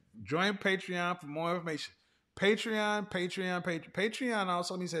better. Join Patreon for more information. Patreon. Patreon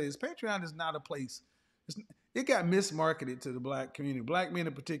also, let me say this. Patreon is not a place. It got mismarketed to the black community, black men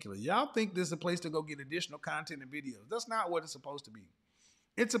in particular. Y'all think this is a place to go get additional content and videos. That's not what it's supposed to be.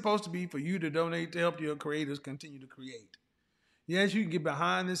 It's supposed to be for you to donate to help your creators continue to create. Yes, you can get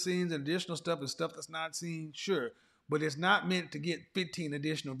behind the scenes and additional stuff and stuff that's not seen, sure. But it's not meant to get 15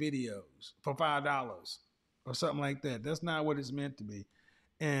 additional videos for $5 or something like that. That's not what it's meant to be.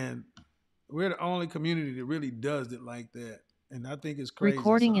 And we're the only community that really does it like that. And I think it's crazy.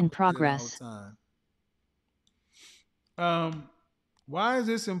 Recording in progress. Why is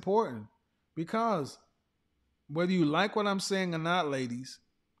this important? Because whether you like what I'm saying or not, ladies,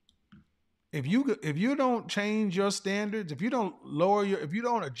 if you don't change your standards, if you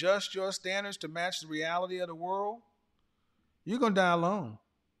don't adjust your standards to match the reality of the world, you're gonna die alone.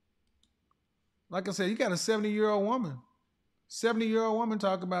 Like I said, you got a 70-year-old woman 70-year-old woman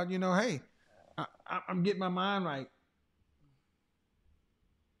talk about, hey, I'm getting my mind right.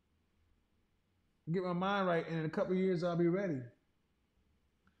 Get my mind right, and in a couple of years I'll be ready.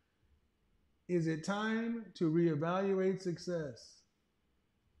 Is it time to reevaluate success?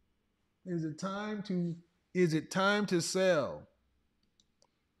 Is it time to sell?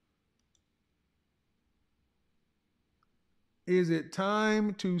 Is it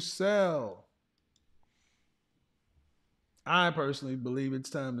time to sell? I personally believe it's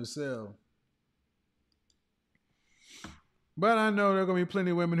time to sell. But I know there are going to be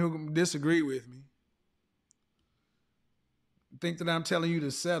plenty of women who disagree with me. Think that I'm telling you to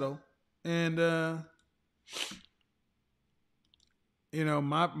settle. And,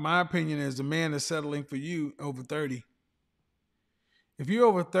 my opinion is the man is settling for you over 30. If you're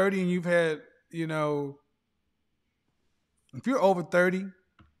over 30 and you've had, if you're over 30,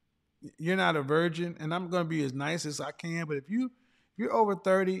 you're not a virgin, and I'm going to be as nice as I can, but if you're over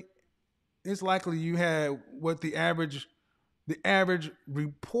 30, it's likely you had what the average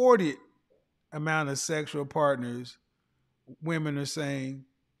reported amount of sexual partners, women are saying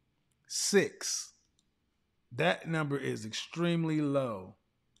 6. That number is extremely low.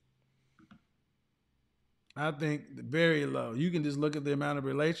 I think very low. You can just look at the amount of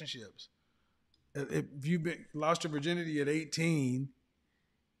relationships. If you've lost your virginity at 18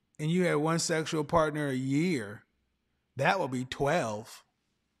 and you had one sexual partner a year, that would be 12.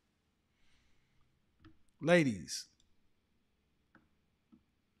 Ladies,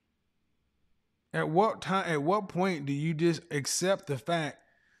 at what point do you just accept the fact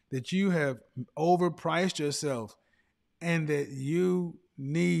that you have overpriced yourself and that you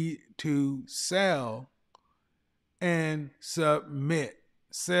need to sell and submit,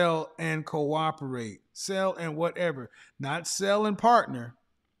 sell and cooperate, sell and whatever, not sell and partner?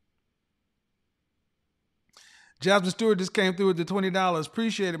 Jasmine Stewart just came through with the $20.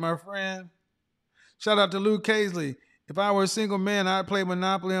 Appreciate it, my friend. Shout out to Luke Casely. If I were a single man, I'd play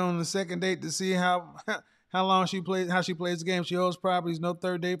Monopoly on the second date to see how she plays the game. She holds properties, no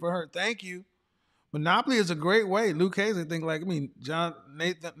third date for her. Thank you. Monopoly is a great way. Luke Casey think like me.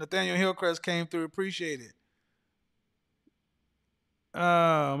 Nathaniel Hillcrest came through. Appreciate it.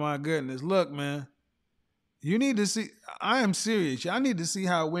 Oh my goodness. Look, man. You need to see, I am serious. I need to see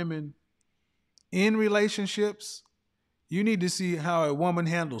how women in relationships, you need to see how a woman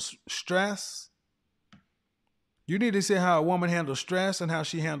handles stress. You need to see how a woman handles stress and how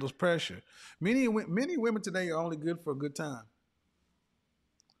she handles pressure. Many women today are only good for a good time.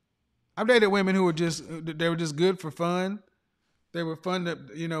 I've dated women who were just good for fun. They were fun to,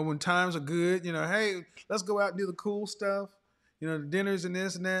 when times are good, hey, let's go out and do the cool stuff, the dinners and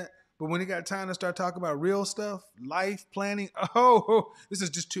this and that. But when it got time to start talking about real stuff, life planning, this is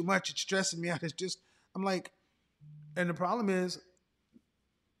just too much. It's stressing me out. I'm like, and the problem is,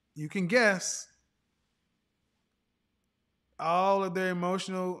 you can guess, all of their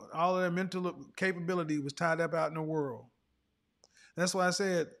emotional, all of their mental capability was tied up out in the world. That's why I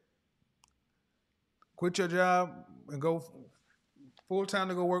said, quit your job and go full-time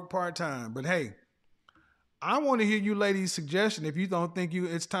to go work part-time. But hey, I want to hear you ladies' suggestion if you don't think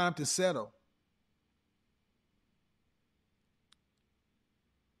it's time to settle.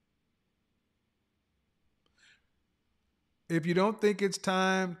 If you don't think it's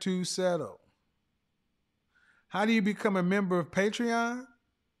time to settle, how do you become a member of Patreon?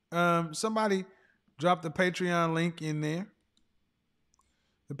 Somebody dropped the Patreon link in there.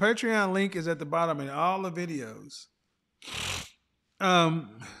 The Patreon link is at the bottom in all the videos. And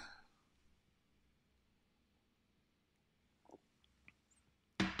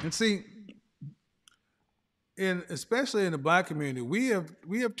see, especially in the Black community, we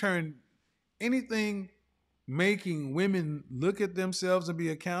have turned anything making women look at themselves and be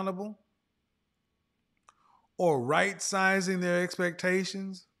accountable, or right-sizing their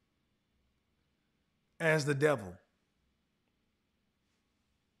expectations, as the devil.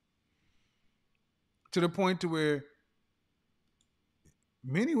 To the point to where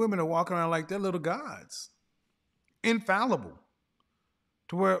many women are walking around like they're little gods, infallible.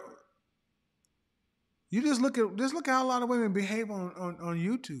 To where you just look at how a lot of women behave on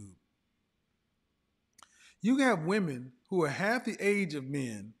YouTube. You have women who are half the age of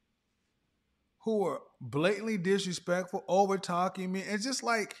men who are blatantly disrespectful, over-talking men. It's just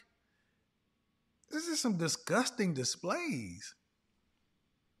like, this is some disgusting displays.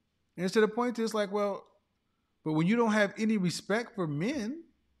 And it's to the point that it's like, well, but when you don't have any respect for men,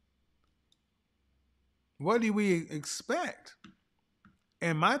 what do we expect?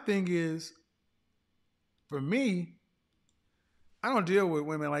 And my thing is, for me, I don't deal with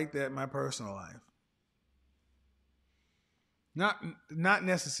women like that in my personal life. Not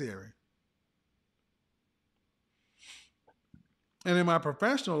necessary. And in my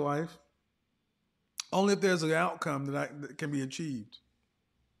professional life, only if there's an outcome that can be achieved.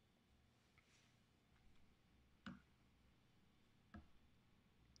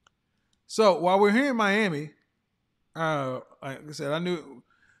 So while we're here in Miami, like I said, I knew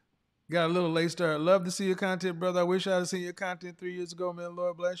got a little late start. Love to see your content, brother. I wish I had seen your content 3 years ago, man.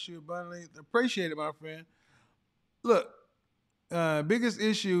 Lord bless you abundantly. Appreciate it, my friend. Look, biggest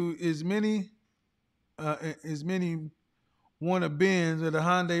issue is many want a Benz at a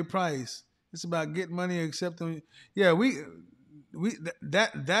Hyundai price. It's about getting money, accepting. Yeah,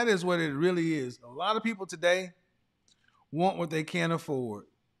 that is what it really is. A lot of people today want what they can't afford.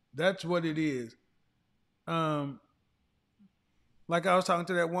 That's what it is. Like I was talking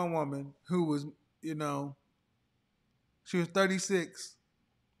to that one woman who was, she was 36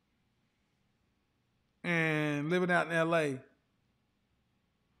 and living out in LA.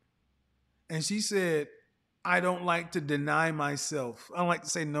 And she said, I don't like to deny myself. I don't like to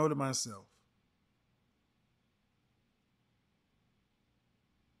say no to myself.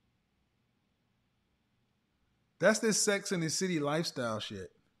 That's this Sex in the City lifestyle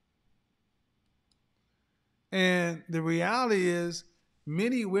shit. And the reality is,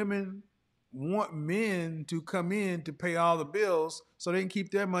 many women want men to come in to pay all the bills so they can keep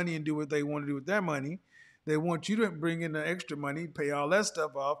their money and do what they want to do with their money. They want you to bring in the extra money, pay all that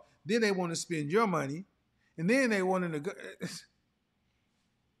stuff off. Then they want to spend your money. And then they want to go.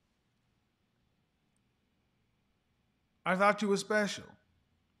 I thought you were special.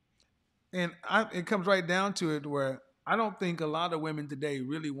 And it comes right down to it where I don't think a lot of women today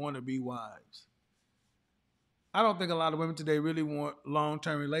really want to be wives. I don't think a lot of women today really want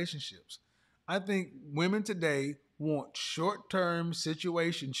long-term relationships. I think women today want short-term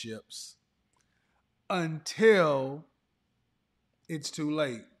situationships until it's too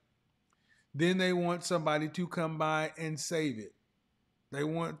late. Then they want somebody to come by and save it. They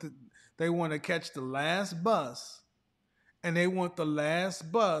want to catch the last bus, and they want the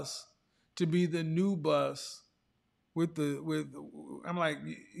last bus to be the new bus I'm like,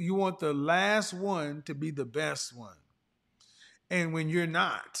 you want the last one to be the best one. And when you're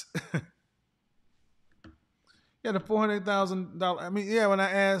not, yeah, the $400,000. I mean, yeah, when I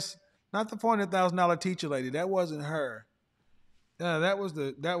asked, not the $400,000 teacher lady, that wasn't her. That was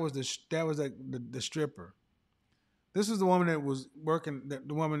the stripper. This is the woman that was working.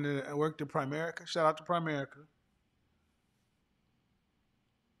 The woman that worked at Primerica. Shout out to Primerica.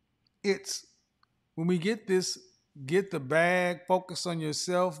 It's when we get this. Get the bag, focus on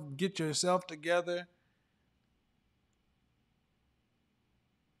yourself, get yourself together.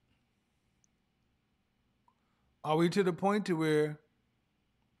 Are we to the point to where?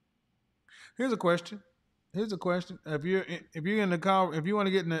 Here's a question. If you're in the car, if you want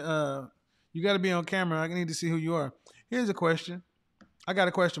to get in the, you got to be on camera. I need to see who you are. Here's a question. I got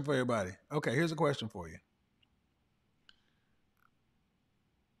a question for everybody. Okay, here's a question for you.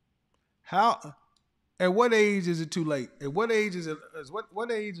 At what age is it too late? At what age is it?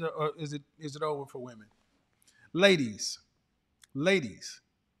 What age is it over for women? Ladies, in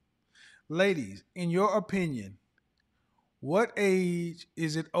your opinion, what age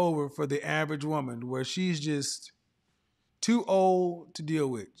is it over for the average woman where she's just too old to deal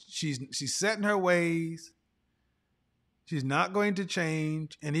with? She's set in her ways. She's not going to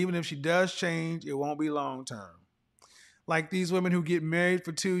change, and even if she does change, it won't be long term. Like these women who get married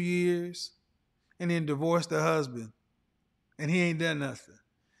for 2 years and then divorce their husband, and he ain't done nothing.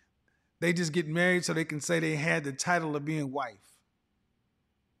 They just get married so they can say they had the title of being wife.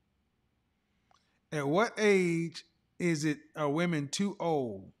 At what age are women too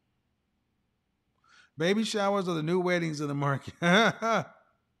old? Baby showers are the new weddings in the market. Oh,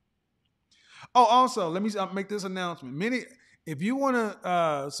 also, let me make this announcement. If you want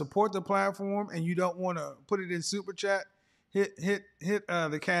to support the platform and you don't want to put it in super chat, hit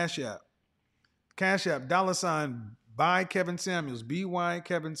the Cash App. Cash App, $ by Kevin Samuels, BY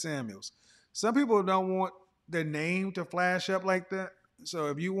Kevin Samuels. Some people don't want their name to flash up like that. So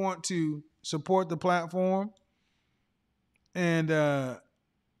if you want to support the platform and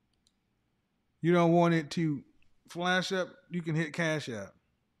you don't want it to flash up, you can hit Cash App.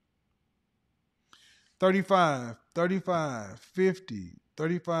 35, 35, 50,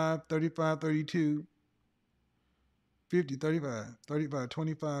 35, 35, 32, 50, 35, 35,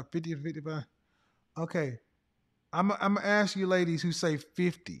 25, 50, 55. Okay. I'm going to ask you ladies who say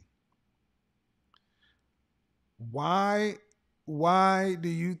 50. Why do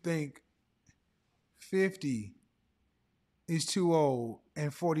you think 50 is too old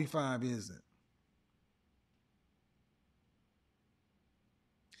and 45 isn't?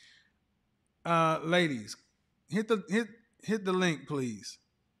 Ladies, hit the link, please.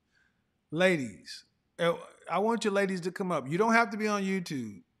 Ladies, I want you ladies to come up. You don't have to be on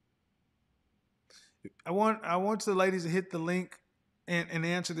YouTube. I want the ladies to hit the link and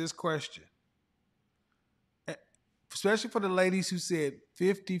answer this question. Especially for the ladies who said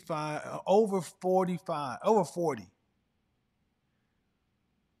 55, over 45, over 40.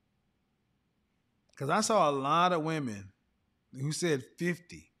 Because I saw a lot of women who said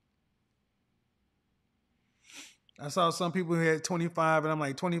 50. I saw some people who had 25, and I'm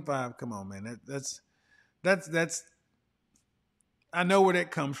like, 25, come on, man. That's I know where that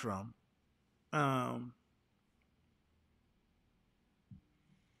comes from. But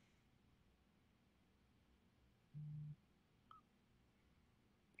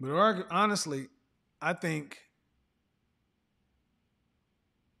honestly, I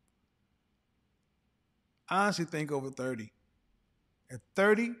honestly think over 30. At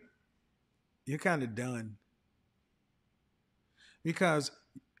 30, you're kind of done. Because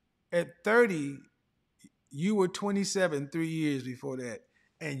at 30, you were 27 3 years before that,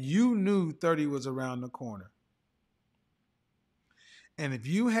 and you knew 30 was around the corner. And if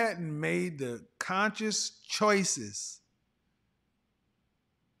you hadn't made the conscious choices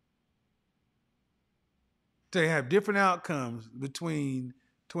to have different outcomes between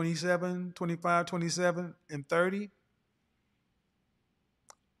 27, 25, 27, and 30,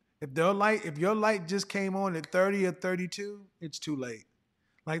 if your light just came on at 30 or 32, it's too late.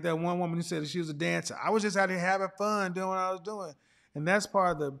 Like that one woman who said she was a dancer. I was just out here having fun doing what I was doing. And that's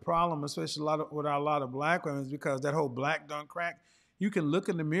part of the problem, especially with a lot of black women, is because that whole black don't crack. You can look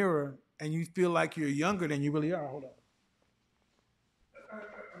in the mirror and you feel like you're younger than you really are. Hold on.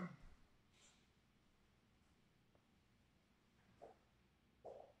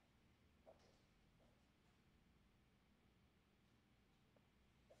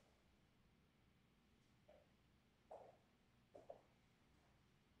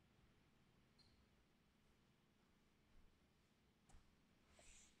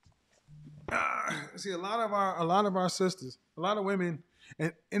 See, a lot of our sisters, a lot of women,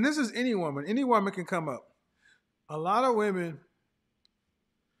 and this is any woman can come up. A lot of women,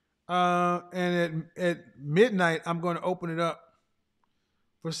 and at midnight, I'm going to open it up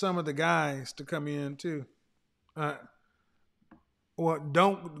for some of the guys to come in too. Well,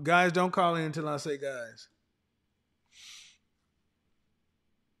 don't call in until I say guys.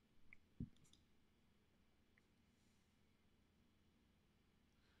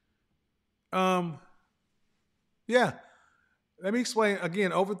 Yeah. Let me explain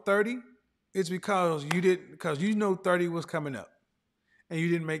again. Over 30, it's because you know 30 was coming up, and you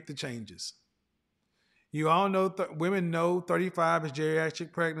didn't make the changes. You all know women know 35 is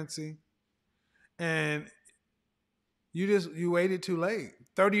geriatric pregnancy, and you waited too late.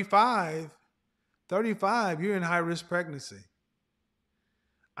 35, you're in high risk pregnancy.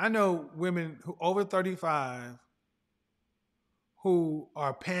 I know women who over 35 who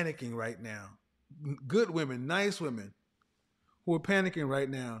are panicking right now. Good women, nice women who are panicking right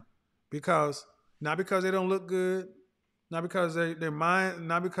now not because they don't look good, not because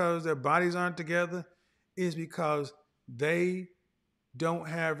not because their bodies aren't together, is because they don't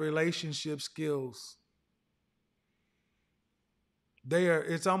have relationship skills.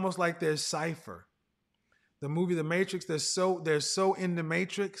 It's almost like they're Cypher. The movie The Matrix, they're so in the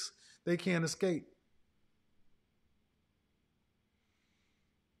Matrix, they can't escape.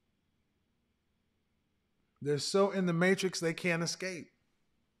 They're so in the Matrix, they can't escape.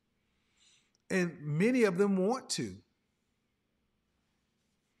 And many of them want to.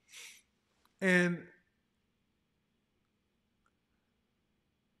 And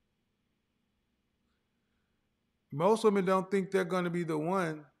most women don't think they're going to be the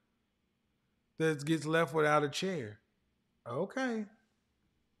one that gets left without a chair. Okay.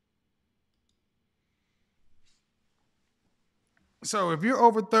 So if you're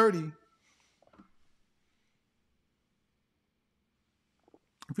over 30,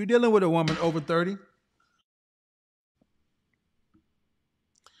 if you're dealing with a woman over 30,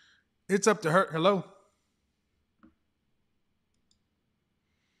 it's up to her. Hello?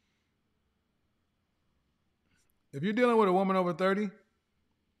 If you're dealing with a woman over 30,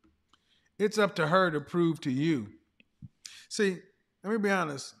 it's up to her to prove to you. See, let me be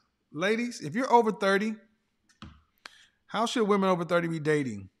honest. Ladies, if you're over 30, how should women over 30 be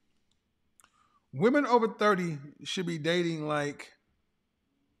dating? Women over 30 should be dating like,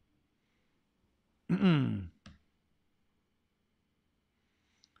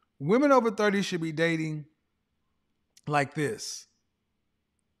 women over 30 should be dating like this.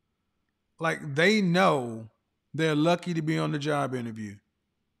 Like they know they're lucky to be on the job interview.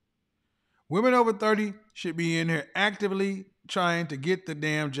 Women over 30 should be in here actively trying to get the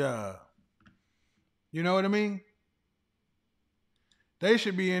damn job. You know what I mean? They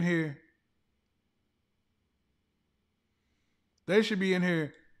should be in here. They should be in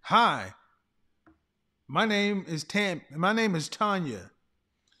here. Hi, my name is Tanya.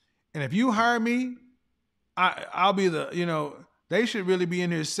 And if you hire me, I'll be they should really be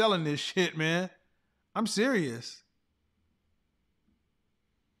in here selling this shit, man. I'm serious.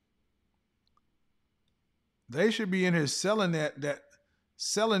 They should be in here selling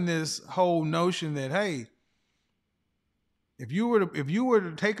selling this whole notion that, hey, if you were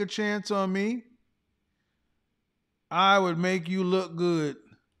to take a chance on me, I would make you look good.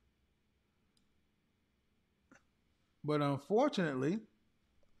 But unfortunately,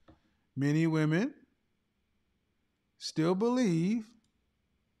 many women still believe.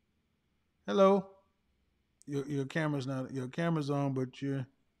 Hello. Your camera's on, but you're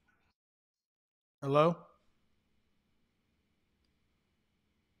hello?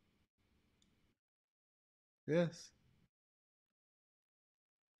 Yes.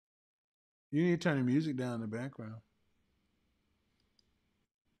 You need to turn the music down in the background.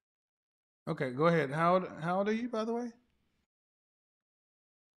 Okay, go ahead. How old are you, by the way?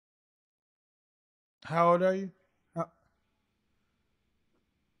 How old are you? How,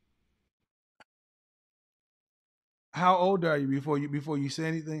 how old are you before you say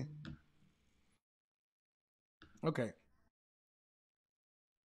anything? Okay.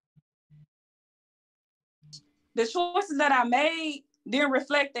 The choices that I made didn't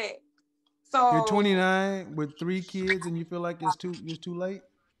reflect that. You're So 29 with 3 kids and you feel like it's too late?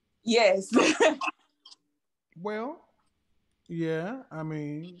 yes. Well, yeah, I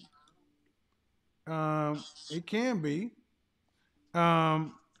mean, it can be.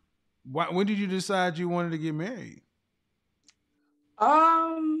 Um, when did you decide you wanted to get married?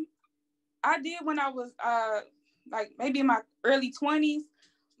 I did when I was like maybe in my early 20s,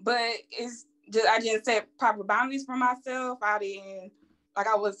 but it's just I didn't set proper boundaries for myself. I didn't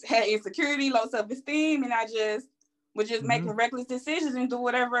had insecurity, low self-esteem, and I just was just making reckless decisions and do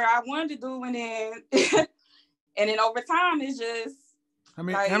whatever I wanted to do, and then and then over time it's just how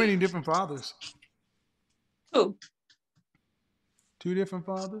many different fathers? 2. 2 different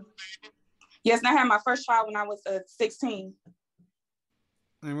fathers? Yes, and I had my first child when I was 16.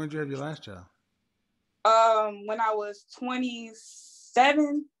 And when did you have your last child? When I was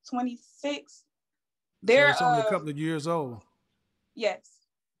 27, 26. So it's only a couple of years old. Yes.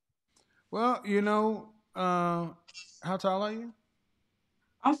 Well, how tall are you?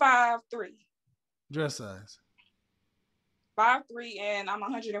 I'm 5'3". Dress size? 5'3", and I'm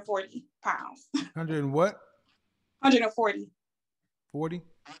 140 pounds. 100 and what? 140. 40?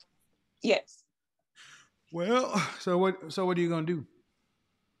 Yes. Well, so what are you gonna do?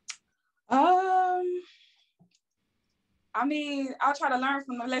 I mean, I'll try to learn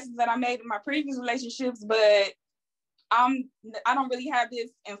from the lessons that I made in my previous relationships, but I don't really have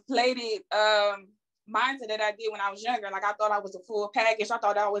this inflated mindset that I did when I was younger. Like I thought I was a full package. I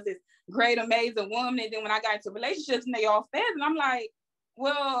thought I was this great, amazing woman. And then when I got into relationships and they all failed, and I'm like,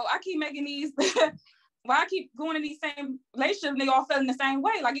 well, I keep making these. Why I keep going in these same relationships and they all feel in the same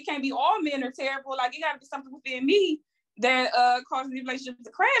way? Like it can't be all men are terrible. Like it got to be something within me that causes these relationships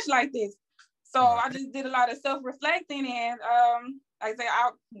to crash like this. So I just did a lot of self-reflecting, and like I say,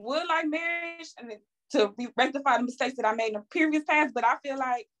 I would like marriage and to rectify the mistakes that I made in the previous past. But I feel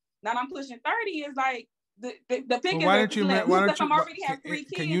like now that I'm pushing 30 is like the pick is why don't you? I'm already have 3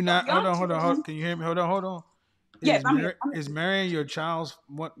 kids. Can you not? Hold on. Can you hear me? Hold on. Yes, I'm here. Is marrying your child's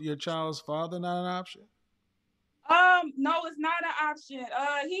father not an option? No, it's not an option.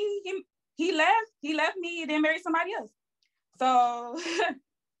 He left me and then married somebody else. So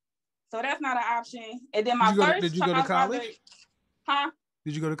so that's not an option. And then did you go to college? Huh?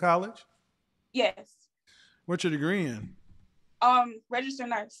 Did you go to college? Yes. What's your degree in? Registered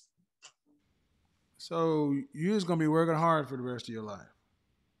nurse. So you're just gonna be working hard for the rest of your life.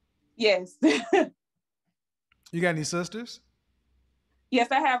 Yes. You got any sisters?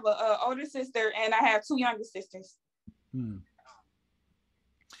 Yes, I have an older sister and I have 2 younger sisters.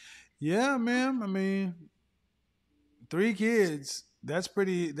 Yeah, ma'am. I mean, 3 kids. That's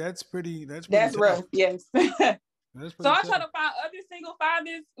pretty. That's tough. Rough. Yes. So I try to find other single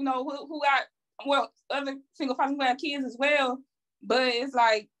fathers, who got other single fathers who have kids as well. But it's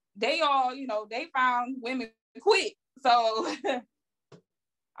like they all, they found women quick. So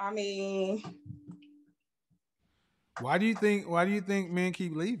I mean, why do you think men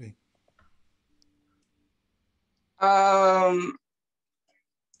keep leaving?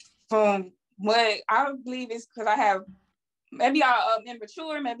 From what I believe is because I have maybe I'm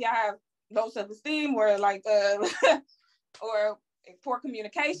immature, maybe I have low self-esteem or like or poor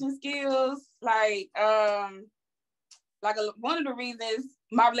communication skills. One of the reasons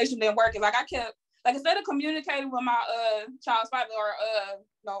my relationship didn't work is like I kept like instead of communicating with my child's father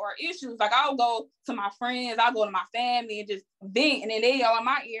or issues, like I'll go to my friends, I'll go to my family and just vent, and then they all in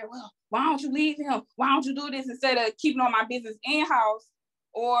my ear, well, why don't you leave him? Why don't you do this, instead of keeping all my business in house?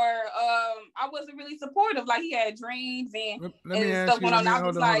 Or I wasn't really supportive. Like he had dreams and stuff going on. I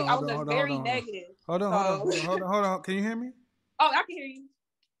was just very negative. Hold on. Can you hear me? Oh, I can hear you.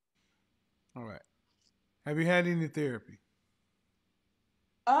 All right. Have you had any therapy?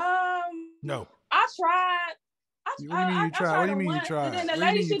 No. I tried. What do you mean you tried? What do you mean you tried? And then the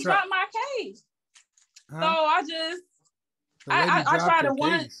lady, she dropped my case. Huh? So I just, I tried it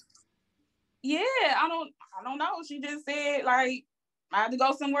once. Yeah, I don't know. She just said like I had to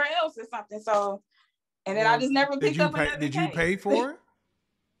go somewhere else or something. So, and then I just never picked up another case. Did you pay for it?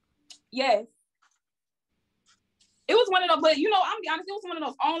 Yes. It was one of those, but I'm be honest, it was one of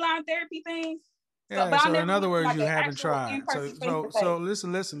those online therapy things. Yeah, so in other words, you haven't tried. So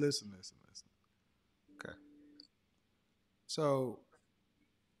listen. Okay. So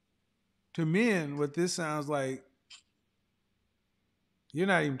to men, what this sounds like, you're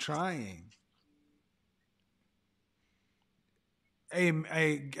not even trying. A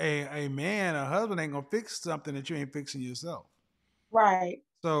man, a husband ain't gonna fix something that you ain't fixing yourself. Right.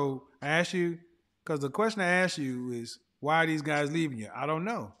 So I ask you, because the question I asked you is, why are these guys leaving you? I don't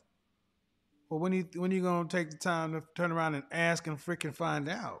know. Well, when you gonna take the time to turn around and ask and freaking find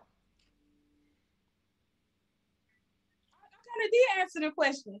out? I kind of did answer the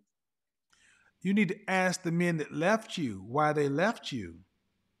question. You need to ask the men that left you why they left you.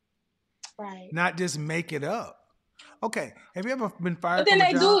 Right. Not just make it up. Okay. Have you ever been fired? But then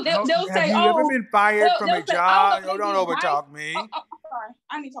they do. They'll say, "Have you ever been fired from a job?" Oh, don't overtalk me. Oh, sorry,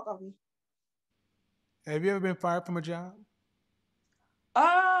 I need to talk over you. Have you ever been fired from a job?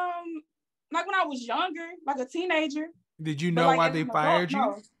 Like when I was younger, like a teenager. Did you know why they fired you?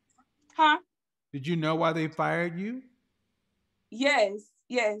 No. Huh? Did you know why they fired you? Yes.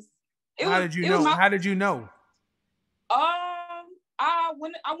 How did you know? How did you know? I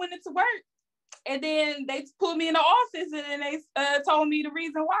went into work, and then they pulled me in the office, and then they told me the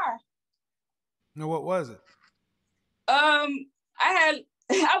reason why. Now, what was it? I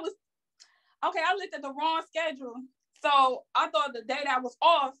looked at the wrong schedule, so I thought the day that I was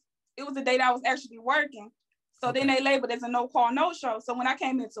off, it was the day that I was actually working. So then they labeled it as a no call, no show. So when I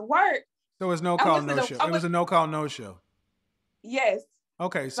came into work, so it was no call, no show. It was a no call, no show. Yes.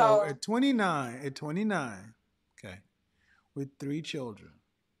 Okay, so at 29, okay, with 3 children,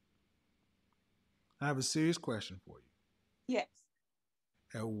 I have a serious question for you. Yes.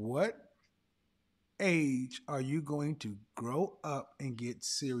 At what age are you going to grow up and get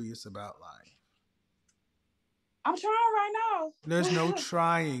serious about life? I'm trying right now. There's no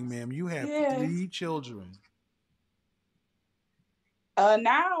trying, ma'am. You have 3 children.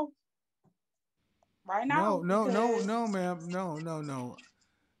 Now. Right now. No, ma'am. No.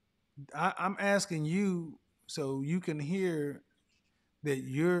 I'm asking you so you can hear that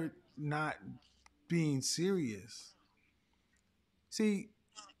you're not being serious. See,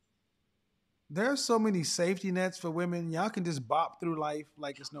 there's so many safety nets for women. Y'all can just bop through life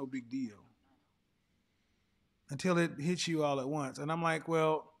like it's no big deal until it hits you all at once. And I'm like,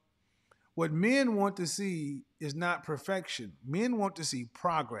 well, what men want to see is not perfection. Men want to see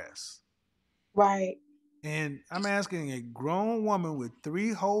progress. Right. And I'm asking a grown woman with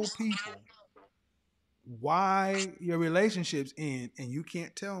 3 whole people why your relationships end, and you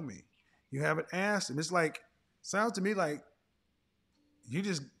can't tell me. You haven't asked them. It's like, sounds to me like you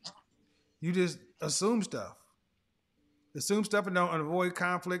just assume stuff. Assume stuff and don't avoid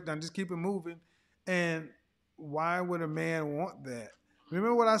conflict and just keep it moving. And why would a man want that?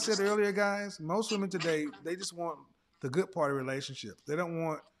 Remember what I said earlier, guys? Most women today, they just want the good part of relationships. They don't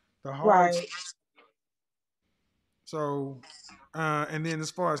want the hard. Right. So, and then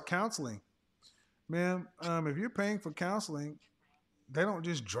as far as counseling, ma'am, if you're paying for counseling, they don't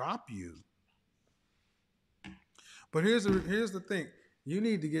just drop you. But here's the thing: you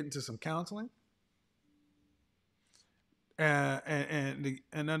need to get into some counseling, and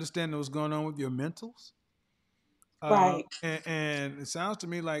understand what's going on with your mentals. Right. And it sounds to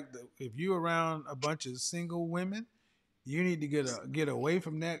me like if you're around a bunch of single women, you need to get away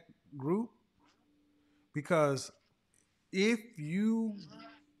from that group, because if you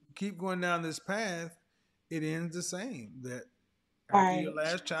keep going down this path, it ends the same. That after your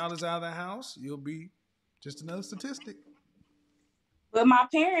last child is out of the house, you'll be just another statistic. But my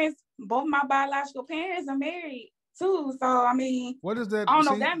parents, both my biological parents, are married too. So I mean, What is that? I don't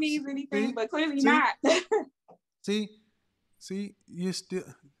know if that means anything, but clearly not. See,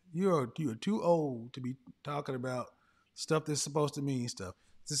 you're too old to be talking about stuff that's supposed to mean stuff.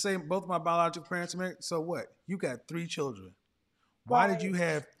 It's the same. Both my biological parents are married. So what? You got 3 children. Why did you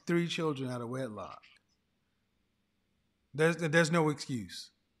have 3 children out of wedlock? There's no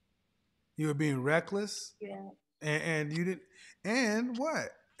excuse. You were being reckless. Yeah. And you didn't. And what?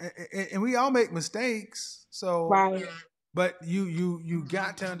 And we all make mistakes. So. Right. But you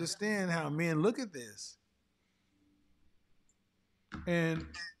got to understand how men look at this. And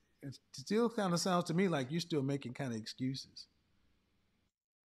it still kind of sounds to me like you're still making kind of excuses.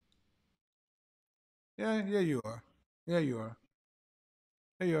 Yeah, you are. Yeah, you are.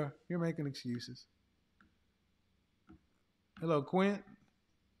 Yeah, you are. You're making excuses. Hello, Quint.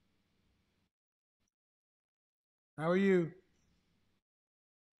 How are you?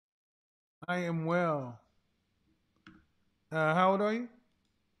 I am well. How old are you?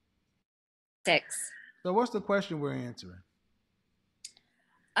 6. So what's the question we're answering?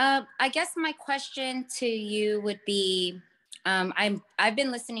 I guess my question to you would be, I've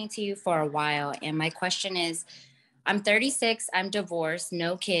been listening to you for a while, and my question is, I'm 36, I'm divorced,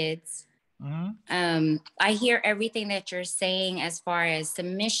 no kids. Mm-hmm. I hear everything that you're saying as far as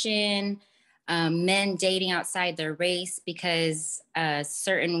submission, men dating outside their race because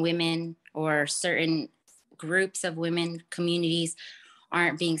certain women or certain groups of women communities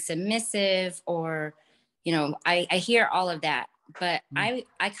aren't being submissive, or I hear all of that, but I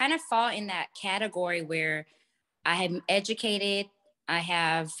kind of fall in that category where I am educated, I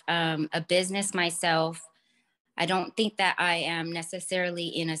have a business myself. I don't think that I am necessarily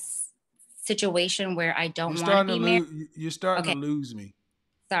in a situation where I don't want to be married. You're starting to lose me.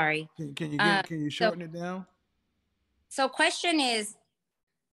 Sorry. Can you shorten it down? So question is,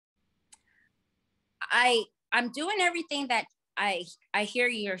 I'm doing everything that I hear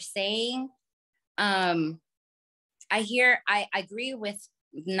you're saying. I agree with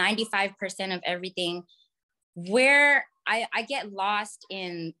 95% of everything. Where I get lost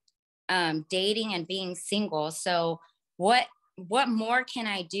in dating and being single. So what more can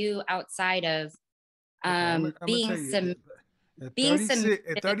I do outside of being submissive?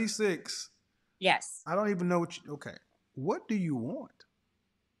 At 36. Yes. I don't even know what do you want?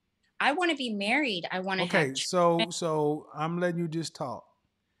 I want to be married. I want to have children. So I'm letting you just talk.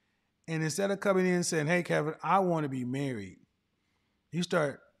 And instead of coming in and saying, hey, Kevin, I want to be married, you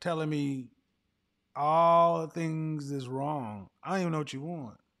start telling me all the things that's wrong. I don't even know what you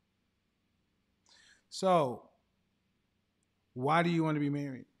want. So why do you want to be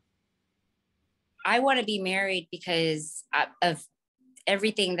married? I want to be married because of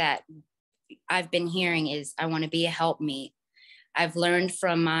everything that I've been hearing is I want to be a helpmate. I've learned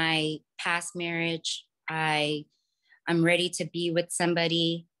from my past marriage. I'm ready to be with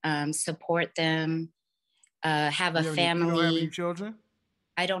somebody, support them, have a family. You don't have any children?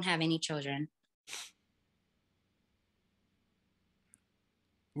 I don't have any children.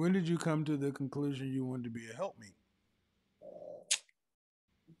 When did you come to the conclusion you wanted to be a helpmate?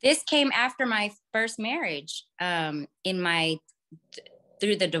 This came after my first marriage, through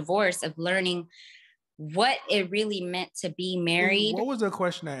the divorce, of learning what it really meant to be married. What was the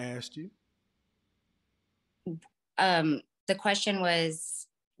question I asked you? The question was,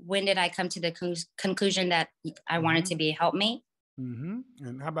 when did I come to the conclusion that I wanted to be a helpmate? Mm-hmm.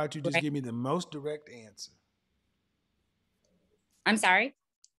 And how about you just give me the most direct answer? I'm sorry?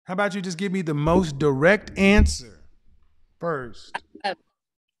 How about you just give me the most direct answer first?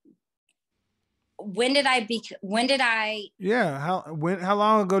 When did I? Yeah. How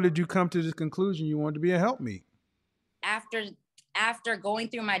long ago did you come to this conclusion you wanted to be a helpmate? After going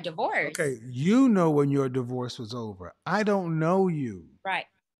through my divorce. Okay. You know when your divorce was over. I don't know you. Right.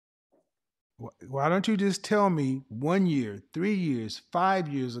 Why don't you just tell me 1 year, 3 years, 5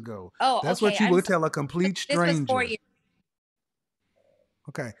 years ago? Oh, that's okay. What you would tell a complete stranger. This was 4 years.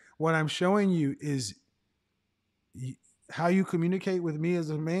 Okay. What I'm showing you is how you communicate with me as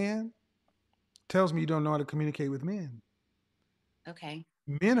a man tells me you don't know how to communicate with men. Okay.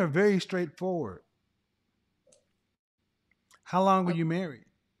 Men are very straightforward. How long were you married?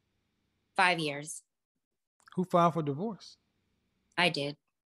 5 years. Who filed for divorce? I did.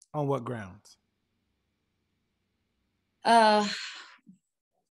 On what grounds?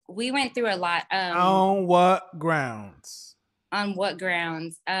 We went through a lot. On what grounds? On what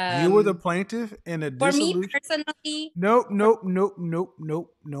grounds? You were the plaintiff in a dissolution. For me personally? Nope,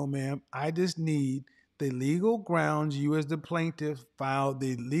 no, ma'am. I just need the legal grounds you as the plaintiff filed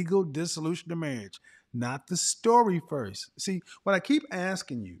the legal dissolution of marriage, not the story first. See, what I keep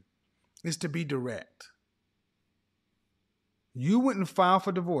asking you is to be direct. You wouldn't file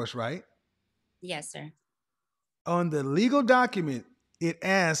for divorce, right? Yes, sir. On the legal document, it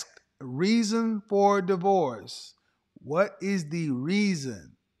asked reason for divorce. What is the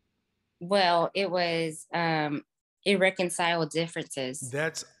reason? Well, it was irreconcilable differences.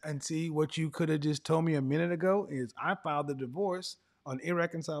 And see, what you could have just told me a minute ago is I filed the divorce on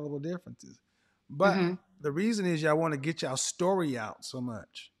irreconcilable differences. But Mhm. the reason is y'all want to get y'all story out so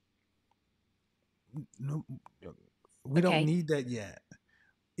much. No, we don't Okay. need that yet.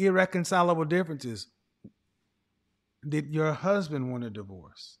 Irreconcilable differences. Did your husband want a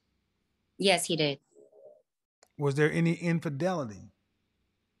divorce? Yes, he did. Was there any infidelity?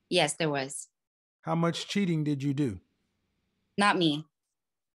 Yes, there was. How much cheating did you do? Not me.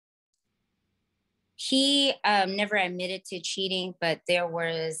 He never admitted to cheating, but there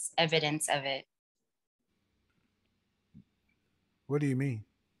was evidence of it. What do you mean?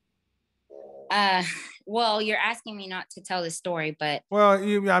 Well, you're asking me not to tell the story, but Well,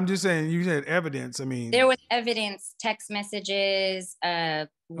 I'm just saying you said evidence. I mean, there was evidence, text messages,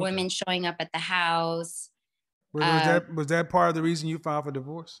 women showing up at the house. was that part of the reason you filed for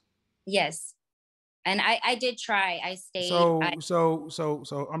divorce? Yes. And I did try. I stayed. So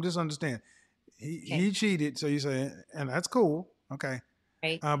I'm just understand. He cheated, so you say, and that's cool. Okay.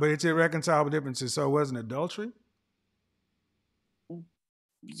 Right. But it's irreconcilable differences. So it wasn't adultery?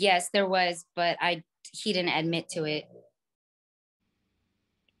 Yes, there was, but he didn't admit to it.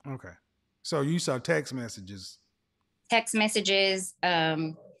 Okay. So you saw text messages. Text messages,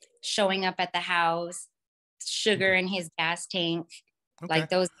 showing up at the house, sugar in his gas tank. Okay. Like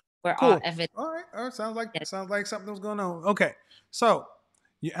those were Cool. all evidence. All right. Sounds like something was going on. Okay. So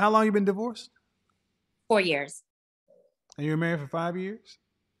how long you been divorced? 4 years. And you were married for 5 years?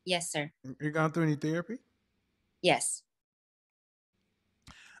 Yes, sir. You gone through any therapy? Yes.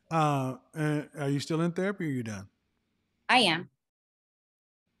 Are you still in therapy or are you done? I am.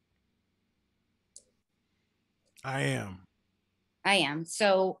 I am.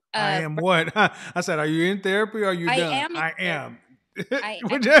 So I am what? I said, are you in therapy or are you done? I am. See, I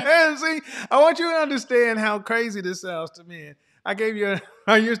want you to understand how crazy this sounds to me. I gave you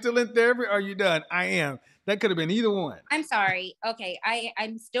are you still in therapy or are you done? I am. That could have been either one. I'm sorry. Okay.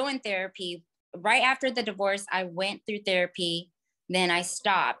 I'm still in therapy. Right after the divorce, I went through therapy. Then I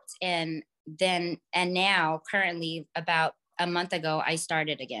stopped. And now currently about a month ago, I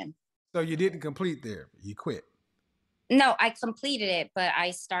started again. So you didn't complete therapy. You quit. No, I completed it, but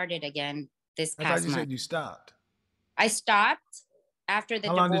I started again this past month. I thought you said you stopped. I stopped after the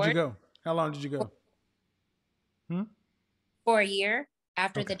divorce. How long did you go? How long did you go? For a year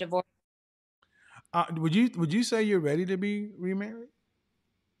after the divorce. Would you say you're ready to be remarried?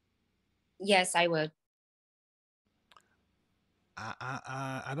 Yes, I would.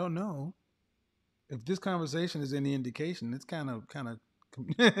 I don't know. If this conversation is any indication, it's kind of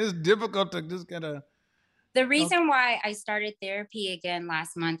it's difficult to just kind of. The reason why I started therapy again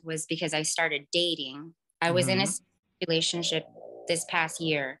last month was because I started dating. I was in a relationship this past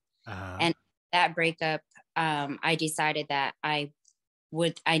year, and that breakup, I decided that I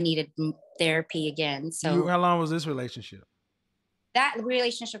needed therapy again. So how long was this relationship? That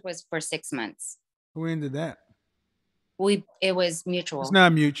relationship was for 6 months. Who ended that? It was mutual. It's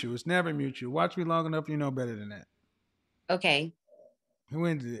not mutual. It's never mutual. Watch me long enough, you know better than that. Okay. Who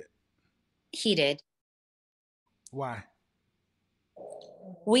ended it? He did. Why?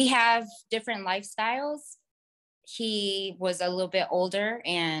 We have different lifestyles. He was a little bit older,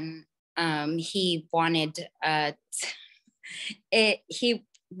 and he wanted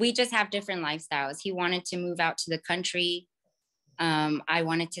we just have different lifestyles. He wanted to move out to the country. I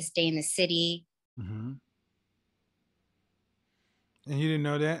wanted to stay in the city. Mm-hmm. And you didn't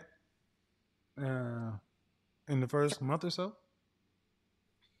know that in the first month or so?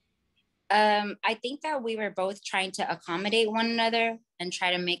 I think that we were both trying to accommodate one another and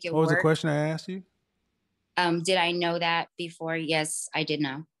try to make it work. What was the question I asked you? Did I know that before? Yes, I did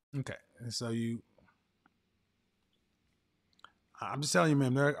know. Okay. And so I'm just telling you,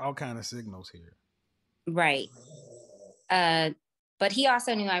 ma'am, there are all kinds of signals here. Right. But he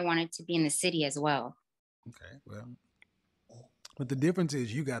also knew I wanted to be in the city as well. Okay, well. But the difference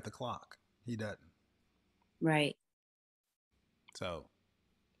is you got the clock. He doesn't. Right. So,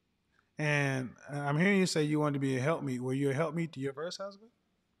 and I'm hearing you say you wanted to be a helpmeet. Were you a helpmeet to your first husband?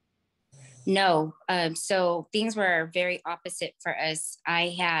 No. So things were very opposite for us.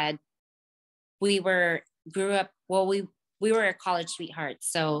 We were college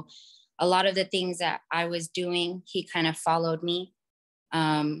sweethearts. So a lot of the things that I was doing, he kind of followed me.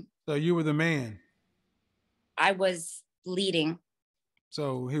 So you were the man. I was leading.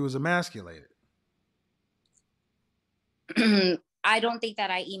 So he was emasculated. I don't think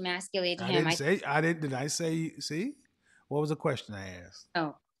that I emasculated him. Did I say, see? What was the question I asked?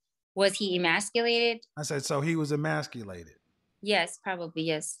 Oh, was he emasculated? I said, so he was emasculated. Yes, probably,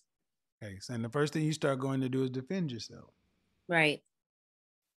 yes. Okay, so and the first thing you start going to do is defend yourself. Right.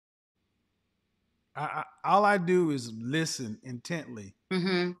 All I do is listen intently,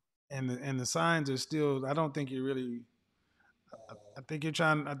 Mm-hmm. and the signs are still. I don't think you're really. I think you're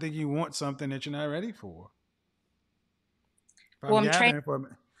trying. I think you want something that you're not ready for. Well, I'm trying.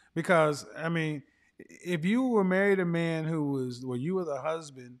 Because I mean, if you were married a man who was, well, you were the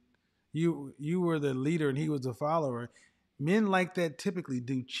husband, you were the leader, and he was the follower. Men like that typically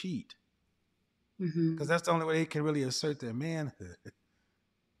do cheat, because that's the only way they can really assert their manhood.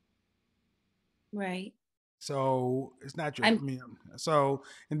 Right. So it's not your. So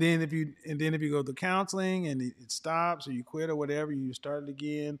and then if you go to counseling and it stops, or you quit or whatever, you start it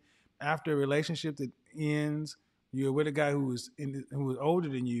again. After a relationship that ends, you're with a guy who was older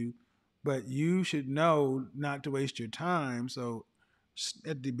than you, but you should know not to waste your time. So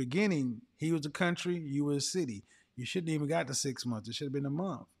at the beginning, he was a country, you were a city. You shouldn't even got to 6 months. It should have been a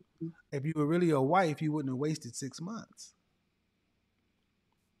month. If you were really a wife, you wouldn't have wasted 6 months.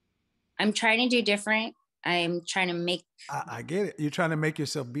 I'm trying to do different. I'm trying to make. I get it. You're trying to make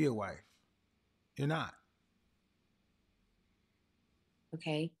yourself be a wife. You're not.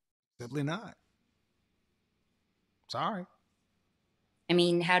 Okay. Simply not. Sorry. I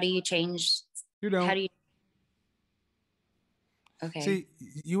mean, how do you change? You don't. How do you? Okay. See,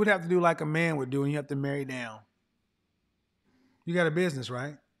 you would have to do like a man would do, and you have to marry down. You got a business,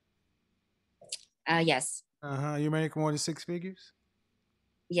 right? Yes. You make more than 6 figures?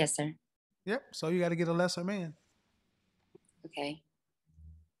 Yes, sir. Yep. So you got to get a lesser man. Okay.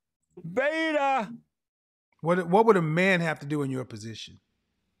 Beta. What would a man have to do in your position?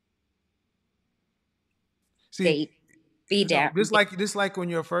 See, be down. Just like when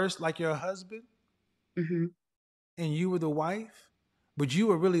you're first, like your husband, mm-hmm. and you were the wife, but you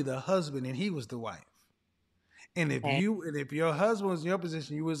were really the husband and he was the wife. And if if your husband was in your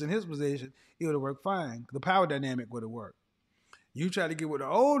position, you was in his position, it would have worked fine. The power dynamic would have worked. You try to get with an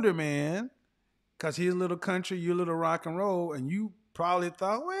older man because he's a little country, you're a little rock and roll, and you probably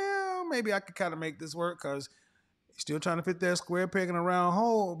thought, well, maybe I could kind of make this work because you're still trying to fit that square peg in a round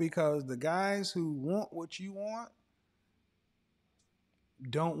hole, because the guys who want what you want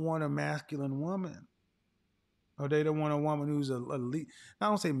don't want a masculine woman. Or they don't want a woman who's a lead. I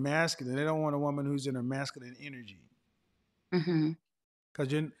don't say masculine. They don't want a woman who's in her masculine energy. Mm-hmm.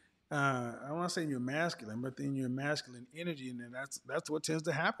 Because I don't want to say you're masculine, but in your masculine energy, and then that's what tends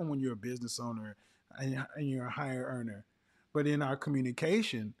to happen when you're a business owner and you're a higher earner. But in our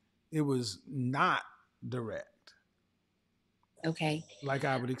communication, it was not direct. Okay. Like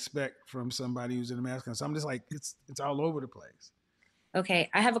I would expect from somebody who's in a masculine. So I'm just like, it's all over the place. Okay,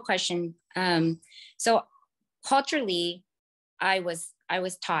 I have a question. So culturally, I was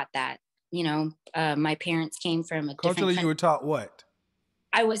taught that, my parents came from a culturally different you were taught what?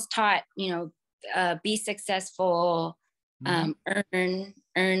 I was taught, be successful, earn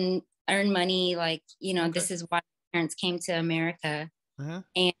money. Like, okay. This is why my parents came to America,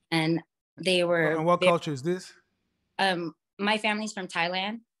 and they were. And what culture is this? My family's from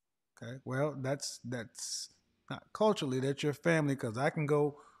Thailand. Okay, well, that's not culturally. That's your family, because I can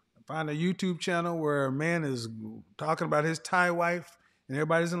go find a YouTube channel where a man is talking about his Thai wife and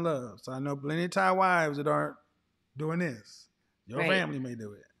everybody's in love. So I know plenty of Thai wives that aren't doing this. Your family may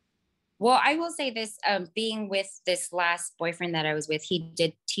do it. Well, I will say this, being with this last boyfriend that I was with, he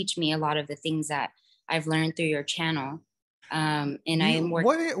did teach me a lot of the things that I've learned through your channel. And I am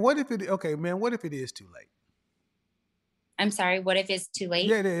working. What if it is too late? I'm sorry, what if it's too late?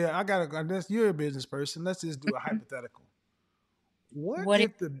 Yeah. You're a business person. Let's just do a hypothetical. What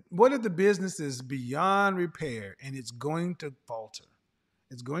if the business is beyond repair and it's going to falter?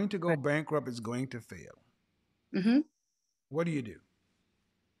 It's going to go bankrupt. It's going to fail. Mm-hmm. What do you do?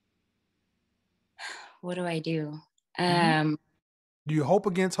 What do I do? Do you hope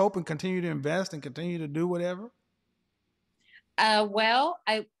against hope and continue to invest and continue to do whatever? Well,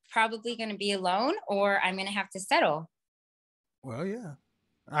 I'm probably going to be alone, or I'm going to have to settle. Well, yeah.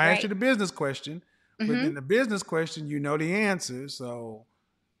 I asked you the business question, but in the business question, you know the answer. So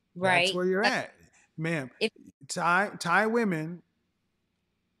that's where you're at. Ma'am, Thai women,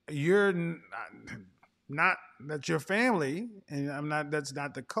 you're not, that's your family, and that's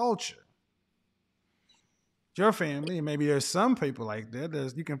not the culture. Your family, and maybe there's some people like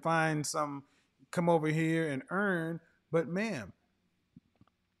that. You can find some, come over here and earn, but ma'am,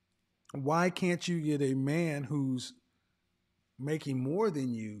 why can't you get a man who's making more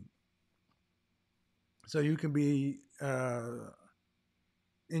than you so you can be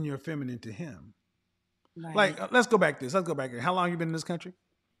in your feminine to him. Right. Like, let's go back this. Let's go back here. How long you been in this country?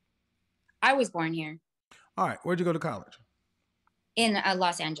 I was born here All right. Where'd you go to college? in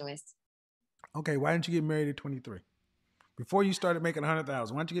Los Angeles. Okay. Why didn't you get married at 23? Before you started making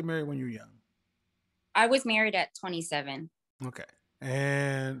 100,000, why didn't you get married when you were young? I was married at 27. Okay.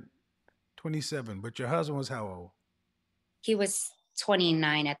 And 27, but your husband was how old? He was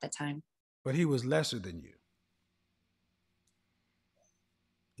 29 at the time. But he was lesser than you.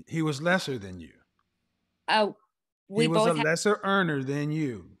 He was lesser than you. We He was both a lesser earner than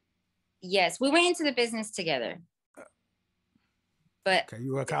you. yes, we went into the business together. But Okay.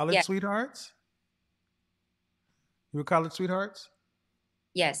 You were college sweethearts? You were college sweethearts?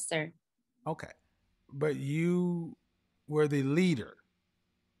 yes, sir. Okay. But you were the leader.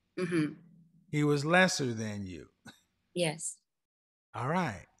 Mm-hmm. He was lesser than you. Yes. All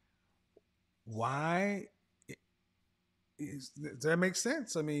right. Why? Does that make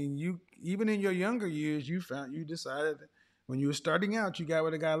sense? I mean, you even in your younger years, you decided when you were starting out, you got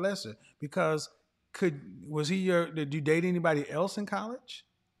with a guy lesser because did you date anybody else in college?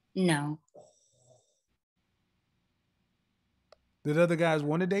 No. Did other guys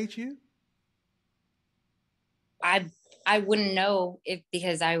want to date you? I wouldn't know if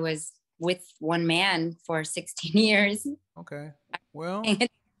because I was with one man for 16 years. Okay. Well, The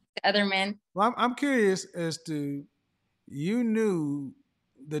other men. well, I'm curious as to you knew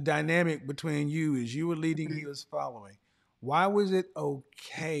the dynamic between you as you were leading, he was following. Why was it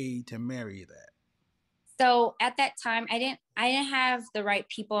okay to marry that? So at that time, I didn't have the right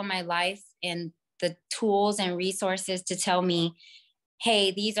people in my life and the tools and resources to tell me,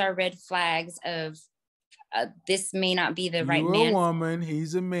 hey, these are red flags of this may not be the right You're man. a woman,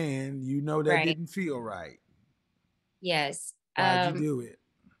 he's a man. You know that Right. didn't feel right. Yes. Why'd you do it?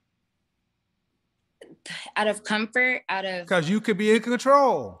 Out of comfort, out of Because you could be in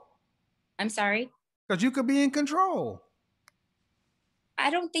control. I'm sorry. Because you could be in control. I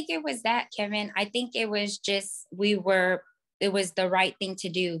don't think it was that, Kevin. I think it was just it was the right thing to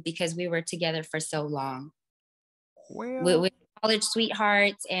do because we were together for so long. Well, We were college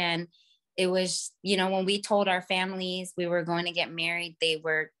sweethearts, and it was, when we told our families we were going to get married, they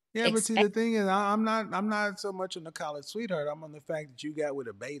were yeah, but see, the thing is, I'm not so much on the college sweetheart. I'm on the fact that you got with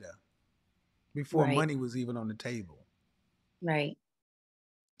a beta before Right. money was even on the table. Right.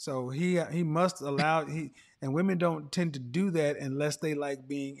 So he must allow and women don't tend to do that unless they like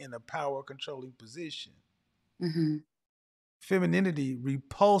being in a power controlling position. Mm-hmm. Femininity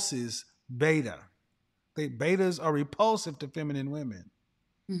repulses beta. Betas are repulsive to feminine women.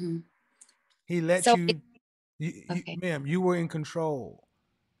 Mm-hmm. He let So you ma'am, you were in control.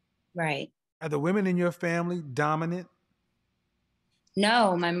 Right. Are the women in your family dominant?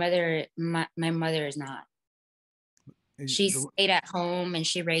 No, my mother is not. She stayed at home and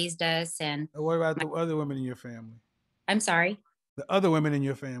she raised us. And what about the other women in your family? I'm sorry. The other women in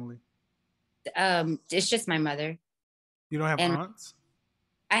your family? It's just my mother. You don't have aunts?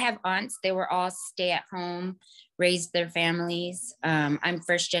 I have aunts. They were all stay at home, raised their families. I'm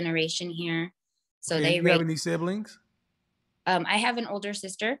first generation here. So okay, you have any siblings? I have an older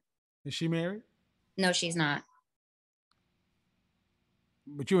sister. Is she married? No, she's not.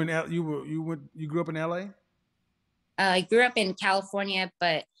 But you grew up in LA? I grew up in California,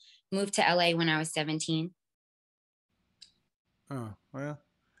 but moved to LA when I was 17. Oh, well,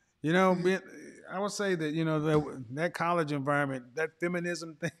 I would say that, that college environment, that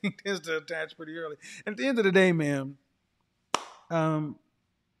feminism thing tends to attach pretty early. At the end of the day, ma'am,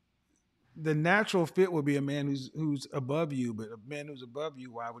 the natural fit would be a man who's above you, but a man who's above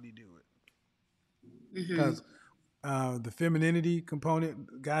you, why would he do it? Because the femininity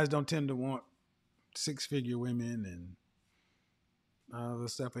component, guys don't tend to want 6-figure women and all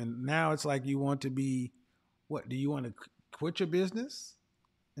this stuff. And now it's like you want to be, what, do you want to quit your business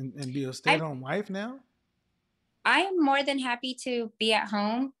and be a stay-at-home wife now? I am more than happy to be at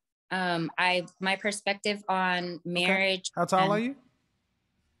home. My perspective on marriage. Okay. How tall are you?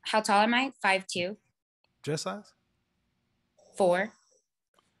 How tall am I? 5'2". Dress size? 4.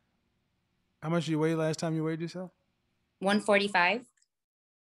 How much did you weigh last time you weighed yourself? 145.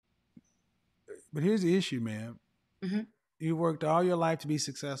 But here's the issue, ma'am. Mm-hmm. You worked all your life to be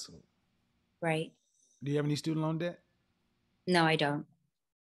successful. Right. Do you have any student loan debt? No, I don't.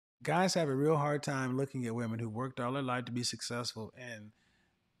 Guys have a real hard time looking at women who worked all their life to be successful, and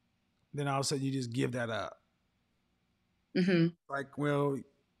then all of a sudden you just give that up. Mm-hmm. Like, well,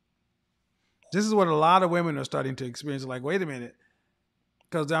 this is what a lot of women are starting to experience. Like, wait a minute.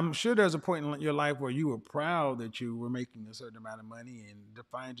 Because I'm sure there's a point in your life where you were proud that you were making a certain amount of money and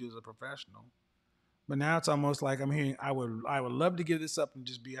defined you as a professional. But now it's almost like I'm hearing I would love to give this up and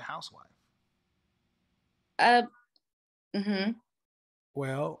just be a housewife. Uh, mm-hmm.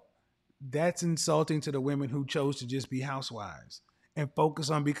 Well, that's insulting to the women who chose to just be housewives and focus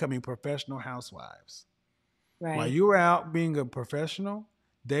on becoming professional housewives. Right. While you were out being a professional,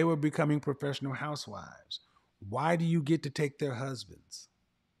 they were becoming professional housewives. Why do you get to take their husbands?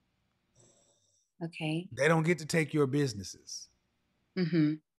 Okay. They don't get to take your businesses.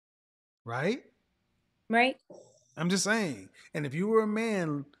 Mm-hmm. Right? Right. I'm just saying. And if you were a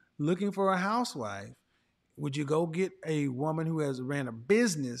man looking for a housewife, would you go get a woman who has ran a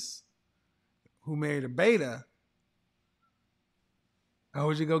business who married a beta? Or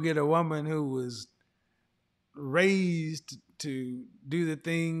would you go get a woman who was raised to do the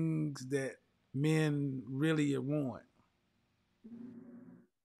things that men really want?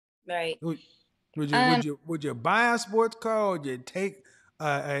 Right. Would you buy a sports car, or would you take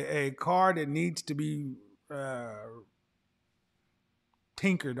a car that needs to be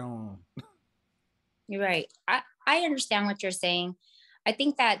tinkered on? You're right. I understand what you're saying. I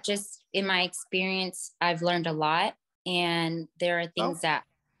think that just in my experience, I've learned a lot, and there are things that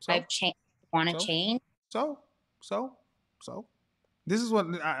I've want to change. So, this is what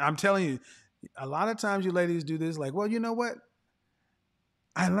I'm telling you. A lot of times you ladies do this, like, well, you know what?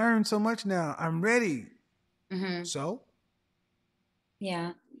 I learned so much now. I'm ready. Mm-hmm. So,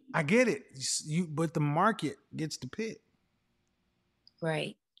 yeah, I get it. But the market gets to pick.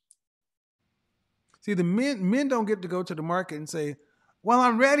 Right. See, the men don't get to go to the market and say, well,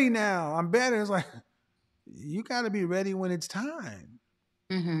 I'm ready now. I'm better. It's like, you got to be ready when it's time.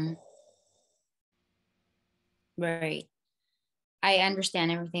 Mm-hmm. Right. I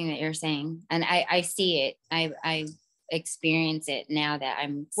understand everything that you're saying, and I see it. I experience it now that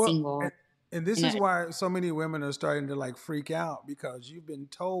I'm single. And this is why so many women are starting to like freak out, because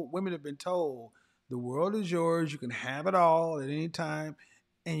women have been told the world is yours. You can have it all at any time,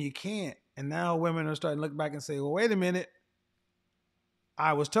 and you can't. And now women are starting to look back and say, well, wait a minute.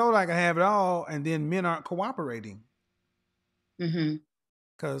 I was told I could have it all, and then men aren't cooperating. Mm-hmm.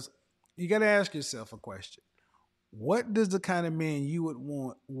 Because you got to ask yourself a question. What does the kind of man you would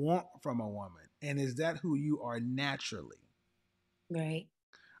want from a woman? And is that who you are naturally? Right.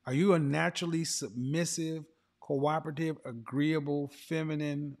 Are you a naturally submissive, cooperative, agreeable,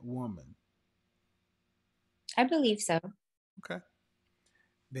 feminine woman? I believe so. Okay.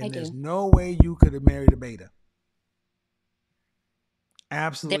 Then there's no way you could have married a beta.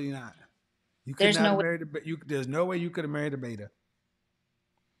 Absolutely not. You could not have married there's no way you could have married a beta.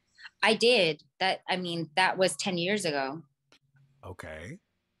 I did. That was 10 years ago. Okay.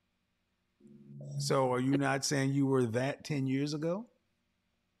 So are you not saying you were that 10 years ago?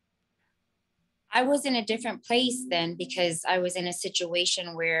 I was in a different place then, because I was in a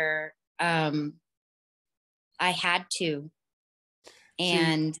situation where I had to.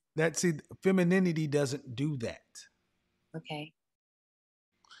 And femininity doesn't do that. Okay.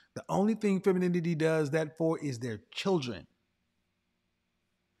 The only thing femininity does that for is their children.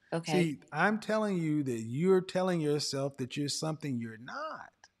 Okay. See, I'm telling you that you're telling yourself that you're something you're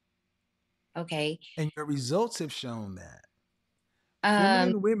not. Okay. And your results have shown that.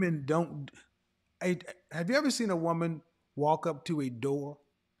 Feminine women don't. Have you ever seen a woman walk up to a door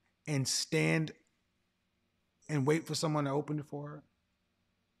and stand and wait for someone to open it for her?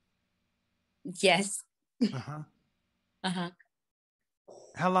 Yes. Uh-huh. Uh-huh.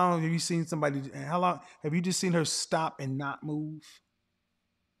 How long have you seen somebody? How long have you just seen her stop and not move?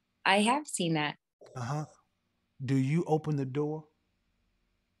 I have seen that. Uh-huh. Do you open the door?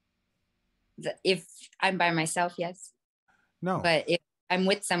 If I'm by myself, yes. No. But if I'm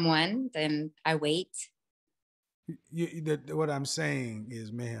with someone, then I wait. What I'm saying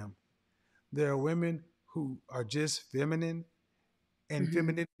is, ma'am, there are women who are just feminine, and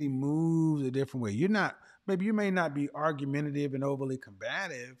femininity moves a different way. Maybe you may not be argumentative and overly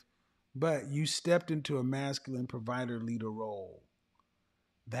combative, but you stepped into a masculine provider leader role.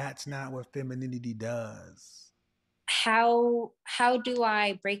 That's not what femininity does. How do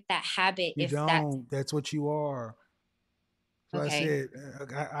I break that habit? You don't. That's what you are. So okay.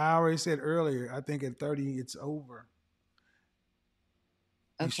 I already said earlier, I think at 30, it's over.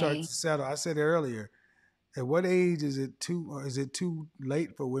 You start to settle. I said earlier, at what age is it too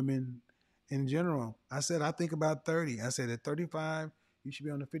late for women in general? I said, I think about 30. I said at 35, you should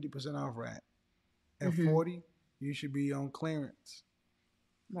be on the 50% off rack. At 40, you should be on clearance.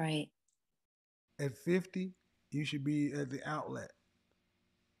 Right. At 50, you should be at the outlet.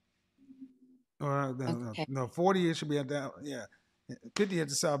 Or no, 40, it should be at the, 50 at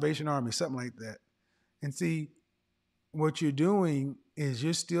the Salvation Army, something like that. And see, what you're doing is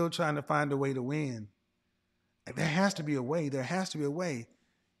you're still trying to find a way to win. There has to be a way. There has to be a way.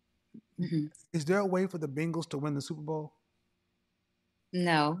 Mhm. Is there a way for the Bengals to win the Super Bowl?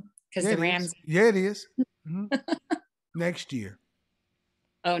 No, because Yeah, the it is. Rams. Yeah, it is. Mhm. Next year.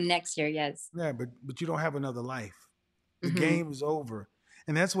 Oh, next year, yes. Yeah, but you don't have another life. The Mhm. game is over,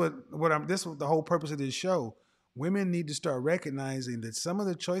 and that's what I'm. This was the whole purpose of this show. Women need to start recognizing that some of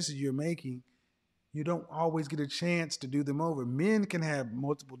the choices you're making, you don't always get a chance to do them over. Men can have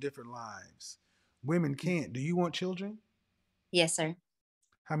multiple different lives. Women can't. Do you want children? Yes, sir.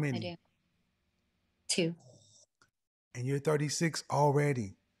 How I many? do. 2. And you're 36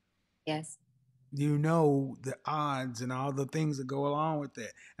 already. Yes. You know the odds and all the things that go along with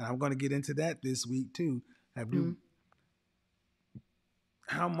that. And I'm going to get into that this week too. Have you? Mhm.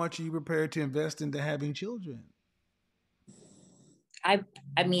 How much are you prepared to invest into having children? I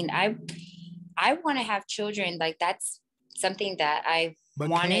mean, I want to have children. Like that's something that I But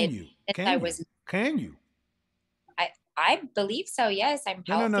wanted can you? since I Can you? was. Can you? I believe so. Yes, I'm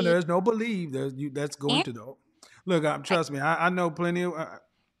No, no, no. healthy. There's no believe. There's you. That's going And to the. Look, trust me. I know plenty of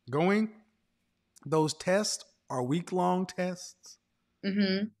going. Those tests are week-long tests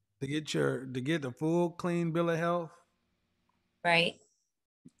mm-hmm, to get the full clean bill of health. right.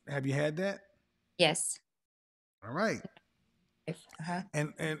 Have you had that? Yes. All right. Uh-huh.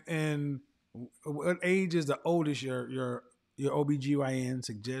 And what age is the oldest your OBGYN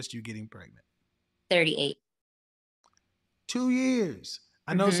suggests you getting pregnant? 38. 2 years.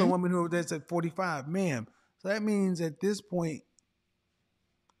 I know some women who are that's at 45, ma'am. So that means at this point,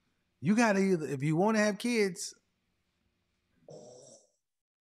 you gotta either if you want to have kids,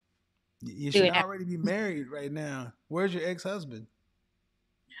 you Do should it now. already be married right now. Where's your ex-husband?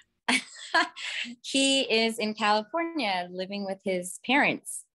 He is in California living with his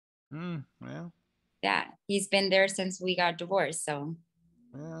parents. Well, Yeah, he's been there since we got divorced. So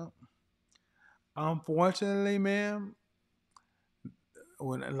well. Unfortunately, ma'am,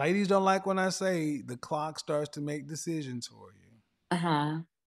 when ladies don't like when I say the clock starts to make decisions for you. uh-huh.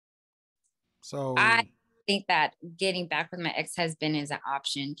 So I think that getting back with my ex-husband is an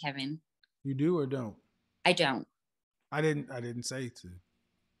option, Kevin. you do or don't? I don't. I didn't say to.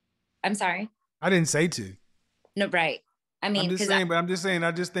 I'm sorry. I didn't say to. No, right. I mean, I'm just because saying,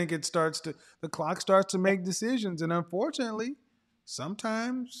 I just think the clock starts to make decisions. And unfortunately,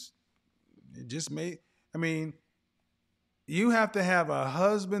 sometimes it just may, I mean, you have to have a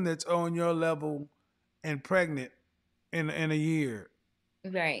husband that's on your level and pregnant in a year.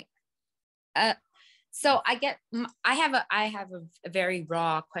 right. So I have a very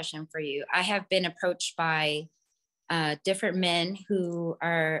raw question for you. I have been approached by different men who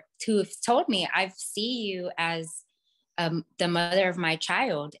have told me I see you as the mother of my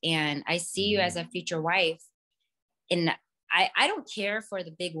child, and I see you as a future wife. And I don't care for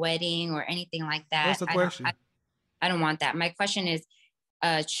the big wedding or anything like that. What's the question? I don't want that. My question is,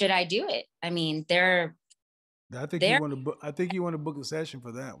 should I do it? I mean, I think you want to book. I think you want to book a session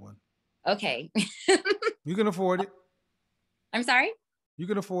for that one. Okay. You can afford it. I'm sorry. You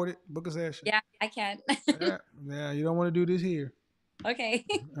can afford it. Book a session. Yeah, I can. Yeah, you don't want to do this here. Okay.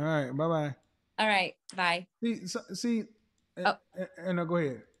 All right. Bye bye. All right. Bye. See. Oh. And no, go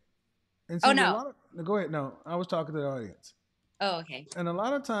ahead. And Oh, no. Go ahead. No, I was talking to the audience. Oh, okay. And a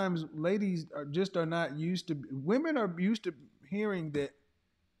lot of times, ladies are not used to. Women are used to hearing that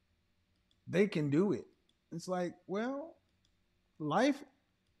they can do it. It's like, well, life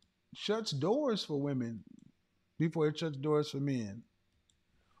shuts doors for women before it shuts doors for men.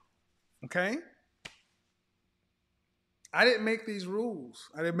 Okay? I didn't make these rules.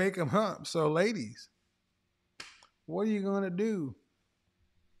 I didn't make them up. So, ladies, what are you going to do?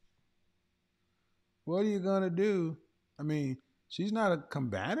 What are you going to do? I mean, she's not a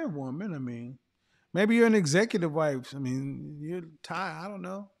combative woman. I mean, maybe you're an executive wife. I mean, you're I don't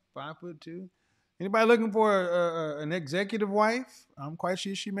know, 5'2". Anybody looking for an executive wife? I'm quite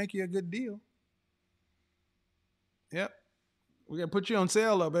sure she'd make you a good deal. Yep. We got to put you on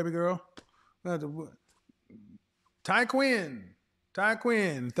sale, though, baby girl. Ty Quinn,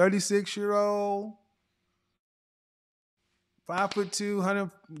 36-year-old, 5'2",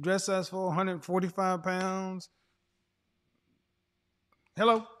 100, dress size 4, 145 pounds.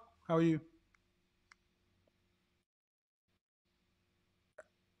 Hello, how are you?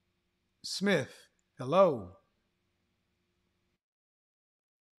 Smith, hello.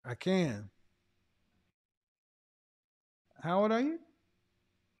 I can. How old are you?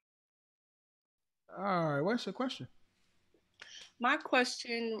 All right, what's your question? My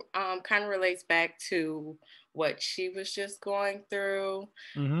question kind of relates back to what she was just going through.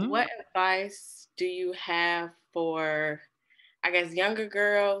 Mm-hmm. What advice do you have for, I guess, younger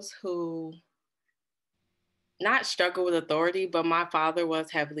girls who, not struggle with authority, but my father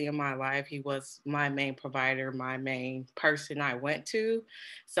was heavily in my life. He was my main provider, my main person I went to.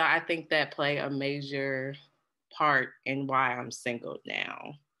 So I think that played a major part in why I'm single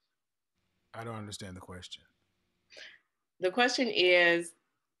now. I don't understand the question. The question is,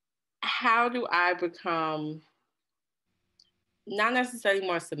 how do I become not necessarily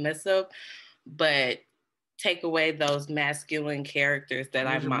more submissive, but take away those masculine characters that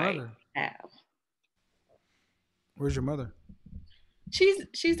Where's I your might mother? have? Where's your mother?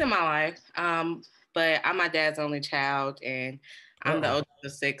 She's in my life, but I'm my dad's only child, and I'm the Uh-oh. oldest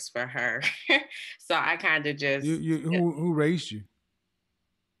of six for her. So I kind of just Who raised you?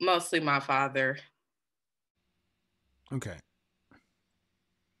 mostly my father. Okay.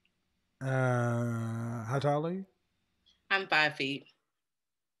 How tall are you? I'm 5 feet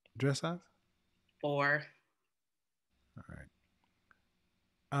Dress size? 4. All right.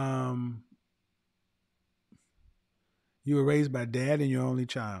 You were raised by dad and your only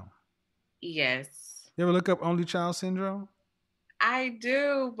child. Yes, You ever look up only child syndrome? I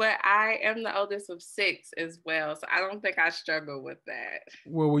do, but I am the oldest of 6 as well, so I don't think I struggle with that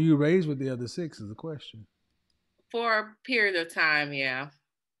Well, were you raised with the other 6 is the question. for a period of time. Yeah.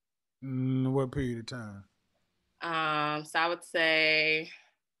 What period of time? So I would say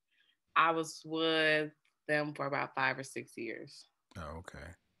I was with them for about 5 or 6 years. Oh, okay.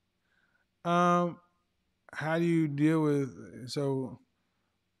 How do you deal with, so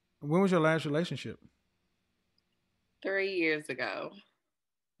when was your last relationship? 3 years ago.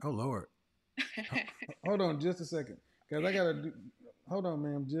 Oh Lord. Hold on just a second. Guys, hold on,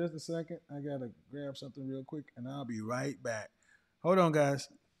 ma'am, just a second. I gotta grab something real quick and I'll be right back. Hold on, guys.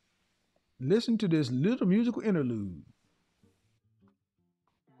 Listen to this little musical interlude.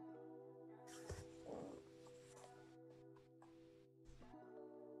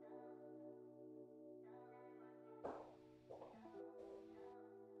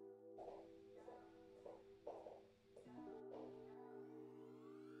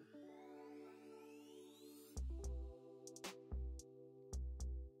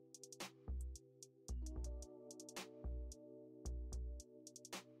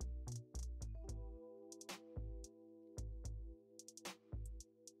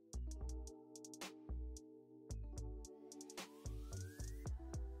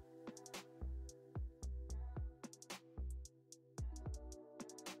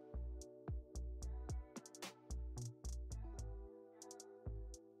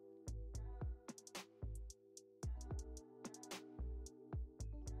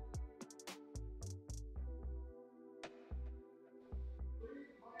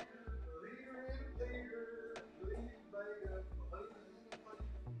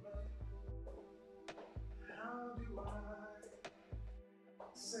 How do I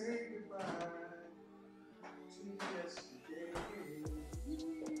say goodbye to yesterday?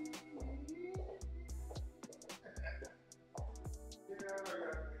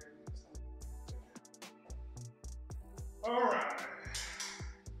 All right.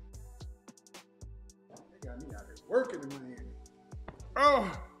 They got me out here working in Miami.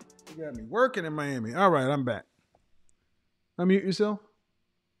 Oh, they got me working in Miami. All right, I'm back. Unmute yourself.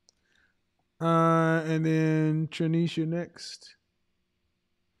 And then Tranisha next.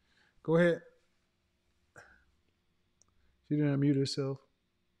 Go ahead. She didn't unmute herself.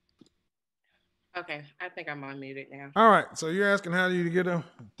 Okay, I think I'm unmuted now. All right. So you're asking how you get a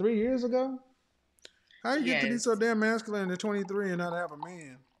 3 years ago? How you get to be Yes. so damn masculine at 23 and not have a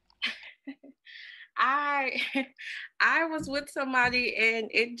man? I was with somebody and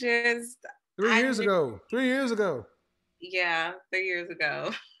it just 3 years ago. 3 years ago. Yeah, 3 years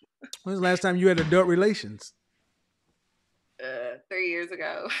ago. When's the last time you had adult relations? 3 years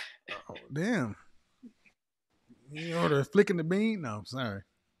ago. Oh, damn. You order flicking the bean? No, I'm sorry.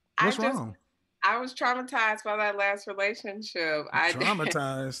 What's wrong? I was traumatized by that last relationship.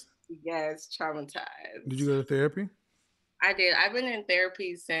 Traumatized? Yes, traumatized. Did you go to therapy? I did. I've been in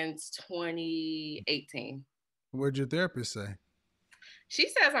therapy since 2018. What'd your therapist say? She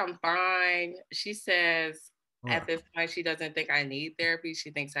says I'm fine. She says at this point she doesn't think I need therapy.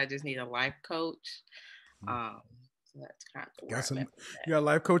 She thinks I just need a life coach. So that's kind of where you got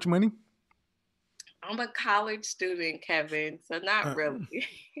life coach money? I'm a college student, Kevin, so not really.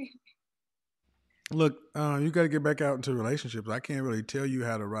 Look, you got to get back out into relationships. I can't really tell you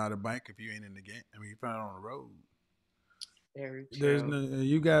how to ride a bike if you ain't in the game. I mean, you're probably on the road. Very true.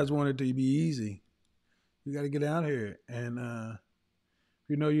 You guys want it to be easy. You got to get out here. And if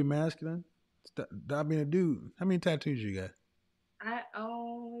you know you're masculine, stop being a dude. How many tattoos you got? I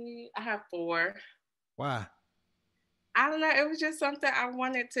have 4. Why? I don't know. It was just something I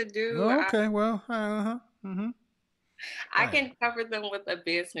wanted to do. Oh, okay. Mm-hmm. I Right. can cover them with a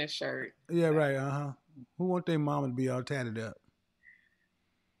business shirt. Yeah, right. Who want their mama to be all tatted up?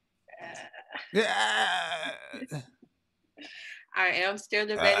 Yeah. I am still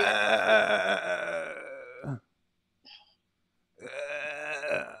debating.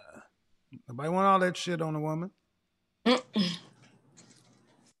 Nobody want all that shit on a woman.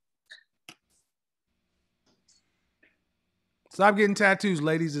 Stop getting tattoos,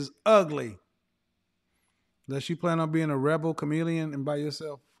 ladies. It's ugly. Unless you plan on being a rebel chameleon and by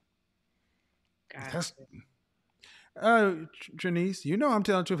yourself. Gotcha. Trinice, you know I'm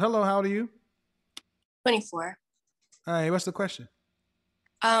telling the truth. Hello, how old are you? 24. All right, what's the question?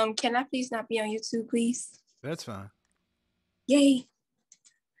 Can I please not be on YouTube, please? That's fine. Yay.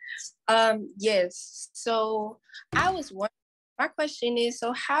 Yes. So I was wondering, my question is,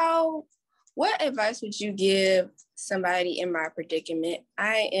 what advice would you give somebody in my predicament?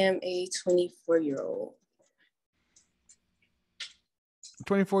 I am a 24-year-old.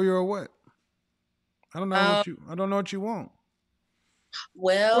 24-year-old what? I don't know what you want.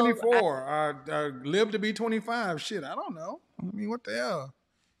 Well, 24. Live to be 25. Shit, I don't know. I mean, what the hell?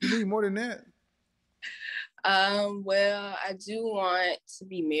 You need more than that. Well, I do want to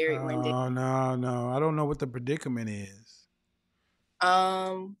be married one day. Oh, no. I don't know what the predicament is.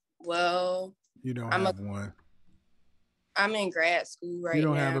 Well, You don't have one. I'm in grad school right now. You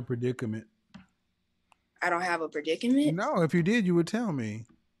don't have a predicament. I don't have a predicament? No, if you did, you would tell me.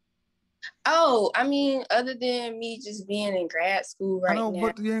 Oh, I mean, other than me just being in grad school right now.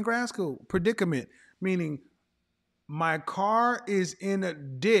 But you're in grad school. Predicament, meaning my car is in a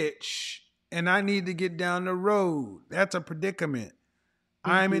ditch and I need to get down the road. That's a predicament.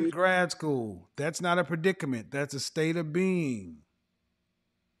 Mm-hmm. I'm in grad school. That's not a predicament. That's a state of being.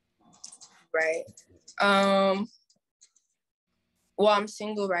 Right. Well, I'm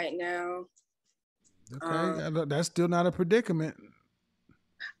single right now. Okay, that's still not a predicament.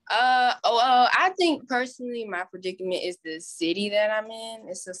 I think personally my predicament is the city that I'm in.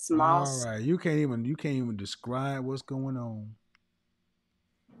 It's a small. All right, you can't even describe what's going on.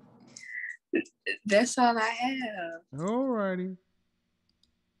 That's all I have. All righty.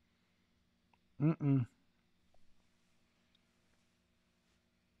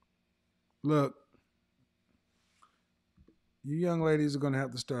 Look, you young ladies are gonna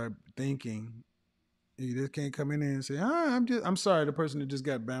have to start thinking. You just can't come in here and say, I'm sorry, the person that just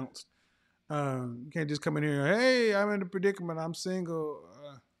got bounced. You can't just come in here and, hey, I'm in a predicament, I'm single.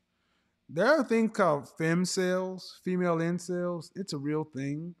 There are things called femcells, female incels. It's a real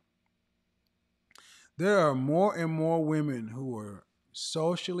thing. There are more and more women who are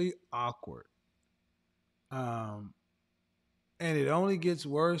socially awkward. And it only gets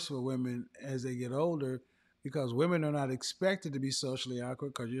worse for women as they get older because women are not expected to be socially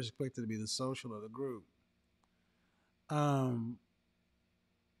awkward because you're expected to be the social of the group.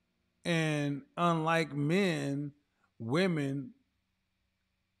 And unlike men, women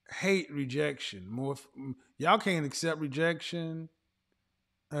hate rejection. Y'all can't accept rejection.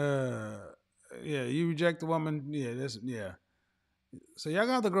 You reject a woman. Yeah. So y'all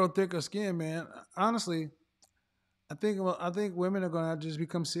got to grow thicker skin, man. Honestly, I think women are gonna just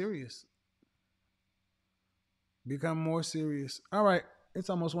become serious. Become more serious. All right, it's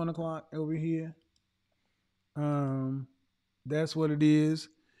almost 1:00 over here. That's what it is.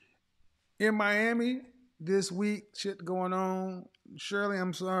 In Miami this week, shit going on. Shirley,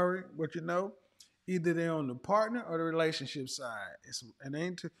 I'm sorry, but either they're on the partner or the relationship side. It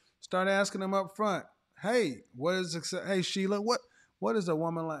ain't to start asking them up front. Hey, what is success? Hey, Sheila, what is a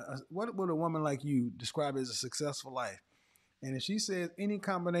woman like? What would a woman like you describe as a successful life? And if she says any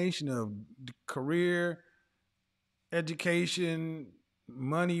combination of career, education,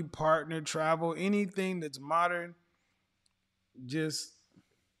 money, partner, travel, anything that's modern, just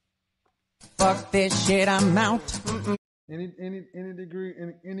fuck this shit, I'm out. Any degree,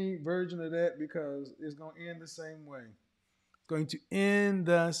 any version of that, because it's going to end the same way. It's going to end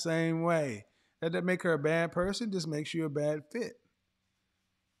the same way. That doesn't make her a bad person, just makes you a bad fit.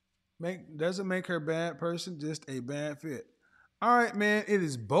 Doesn't make her a bad person, just a bad fit. All right, man, it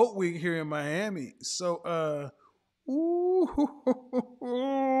is boat week here in Miami. So, boat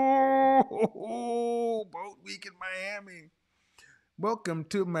week in Miami. Welcome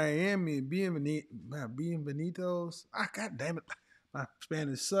to Miami. Bienvenidos. God damn it. My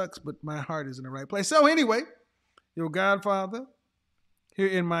Spanish sucks, but my heart is in the right place. So anyway, your godfather here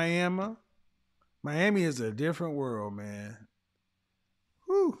in Miami. Miami is a different world, man.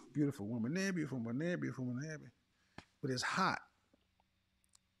 Whew, beautiful woman there, beautiful woman there, beautiful woman there. But it's hot.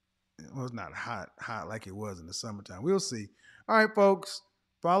 Well, it's not hot like it was in the summertime. We'll see. All right, folks.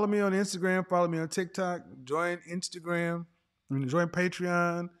 Follow me on Instagram. Follow me on TikTok. Join Instagram. And join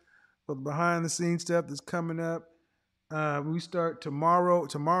Patreon for the behind the scenes stuff that's coming up. We start tomorrow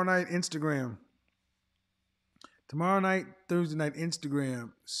night, Instagram. Tomorrow night, Thursday night,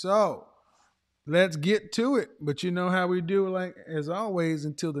 Instagram. So let's get to it. But you know how we do, like as always,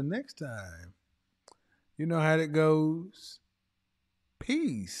 until the next time. You know how it goes.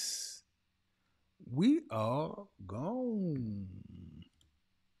 Peace. We are gone.